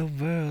got the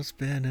world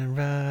spinning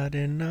right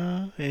in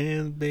our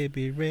hands,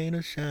 baby, rain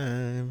or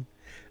shine,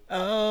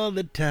 all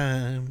the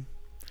time.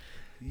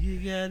 You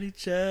got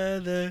each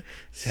other,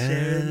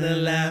 sharing the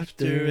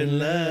laughter and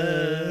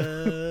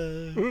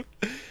love.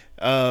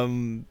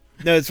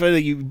 No, it's funny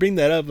that you bring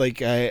that up.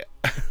 Like I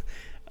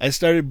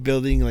started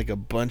building like a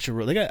bunch of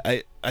roads.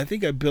 Like I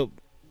think I built,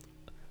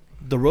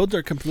 the roads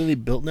are completely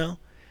built now,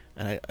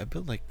 and I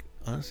built like,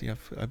 honestly, I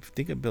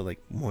think I built like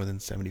more than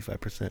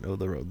 75% of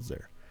the roads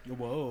there.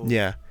 Whoa.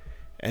 Yeah,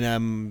 and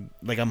I'm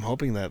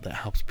hoping that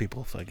helps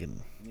people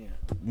fucking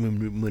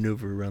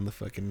maneuver around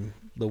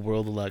the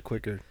world a lot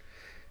quicker.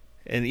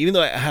 And even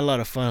though I had a lot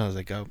of fun, I was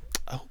like, I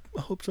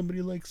hope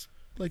somebody likes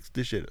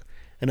this shit.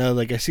 And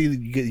I see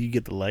you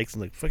get the likes,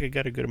 and like, fuck, I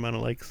got a good amount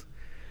of likes.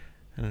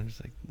 And I'm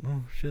just like,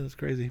 oh shit, that's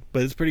crazy.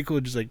 But it's pretty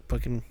cool, just like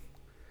fucking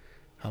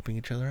helping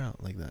each other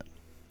out like that.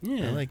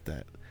 Yeah, I like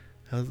that.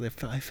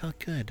 I felt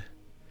good.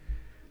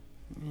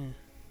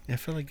 Yeah, I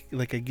felt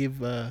like I gave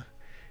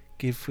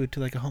food to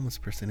like a homeless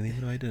person, and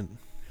even though I didn't.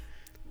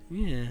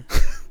 Yeah.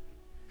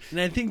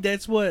 And I think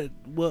that's what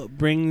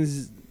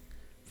brings,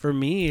 for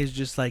me, is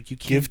just like, you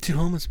can't give to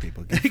homeless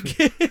people. Give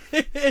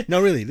food.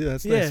 No, really, dude,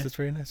 that's nice. That's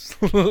very nice.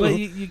 But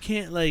you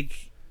can't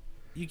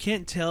you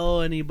can't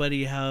tell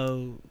anybody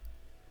how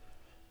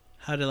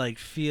to like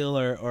feel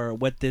or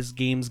what this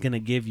game's gonna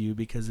give you,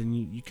 because then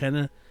you kind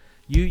of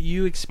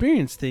you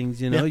experience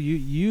things, you know.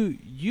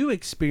 You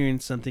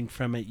experience something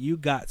from it. You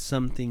got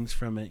some things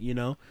from it, you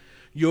know.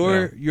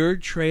 Your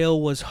trail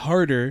was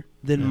harder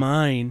than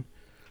mine,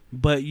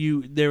 but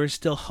there were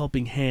still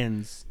helping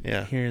hands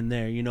here and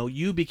there. You know,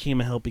 you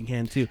became a helping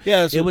hand too.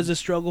 Yeah, it was a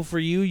struggle for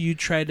you. You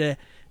tried to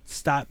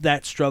stop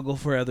that struggle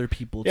for other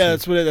people. Yeah,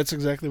 too. That's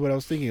exactly what I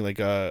was thinking. It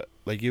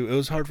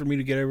was hard for me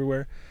to get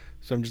everywhere,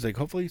 so I'm just like,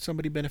 hopefully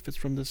somebody benefits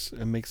from this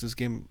and makes this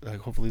game. Like,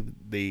 hopefully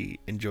they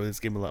enjoy this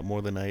game a lot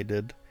more than I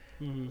did,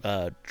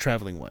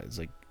 traveling wise.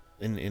 Like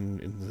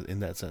in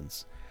that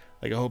sense,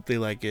 like I hope they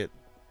like it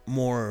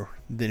more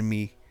than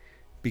me,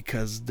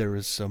 because there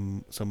is so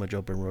much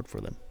open road for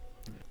them.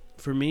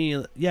 For me,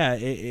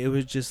 it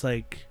was just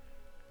like,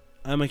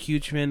 I'm a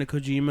huge fan of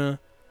Kojima,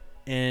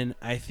 and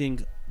I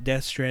think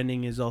Death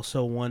Stranding is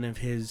also one of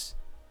his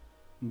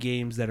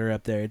games that are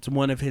up there. It's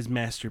one of his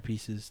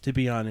masterpieces, to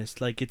be honest.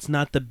 Like, it's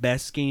not the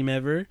best game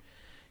ever.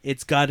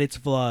 It's got its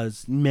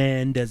flaws.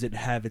 Man, does it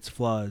have its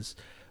flaws.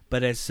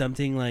 But as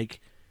something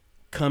like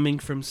coming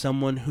from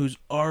someone who's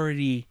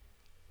already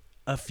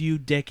a few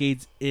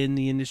decades in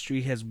the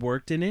industry, has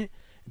worked in it,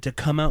 to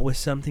come out with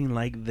something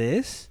like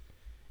this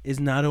is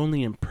not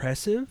only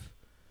impressive,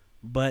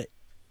 but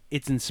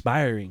it's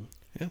inspiring.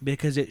 Yeah.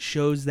 Because it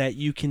shows that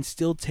you can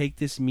still take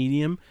this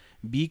medium,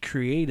 be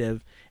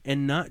creative,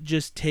 and not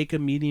just take a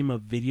medium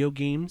of video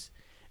games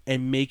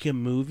and make a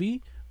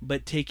movie,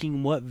 but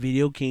taking what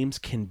video games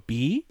can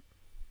be,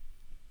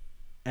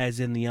 as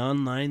in the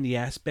online, the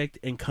aspect,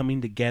 and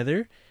coming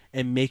together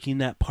and making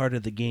that part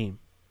of the game.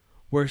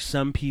 Where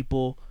some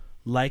people,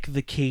 like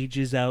the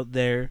Cages out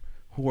there,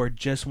 who are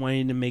just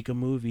wanting to make a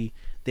movie,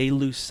 they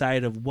lose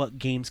sight of what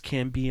games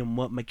can be and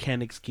what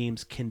mechanics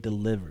games can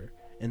deliver.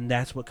 And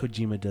that's what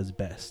Kojima does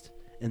best.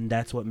 And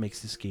that's what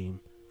makes this game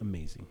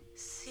amazing.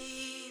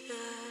 See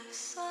the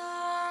sunset,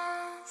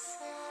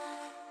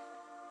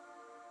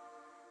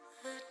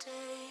 the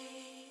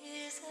day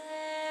is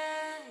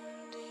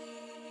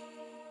ending.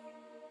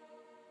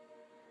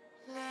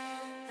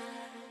 Let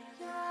that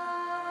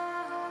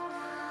yawn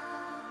out.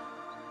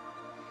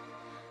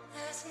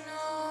 There's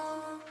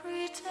no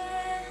pretending.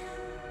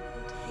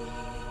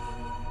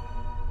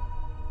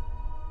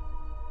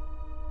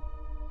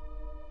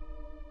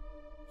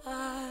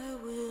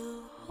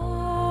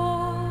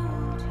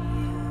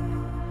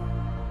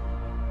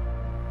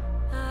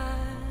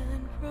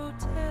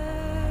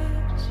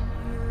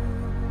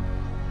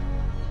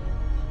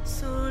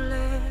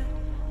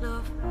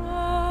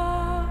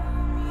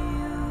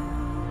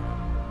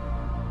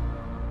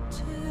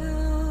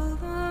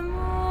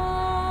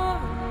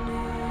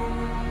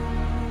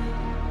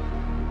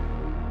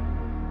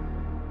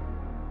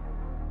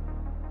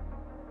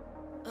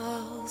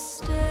 will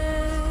stay.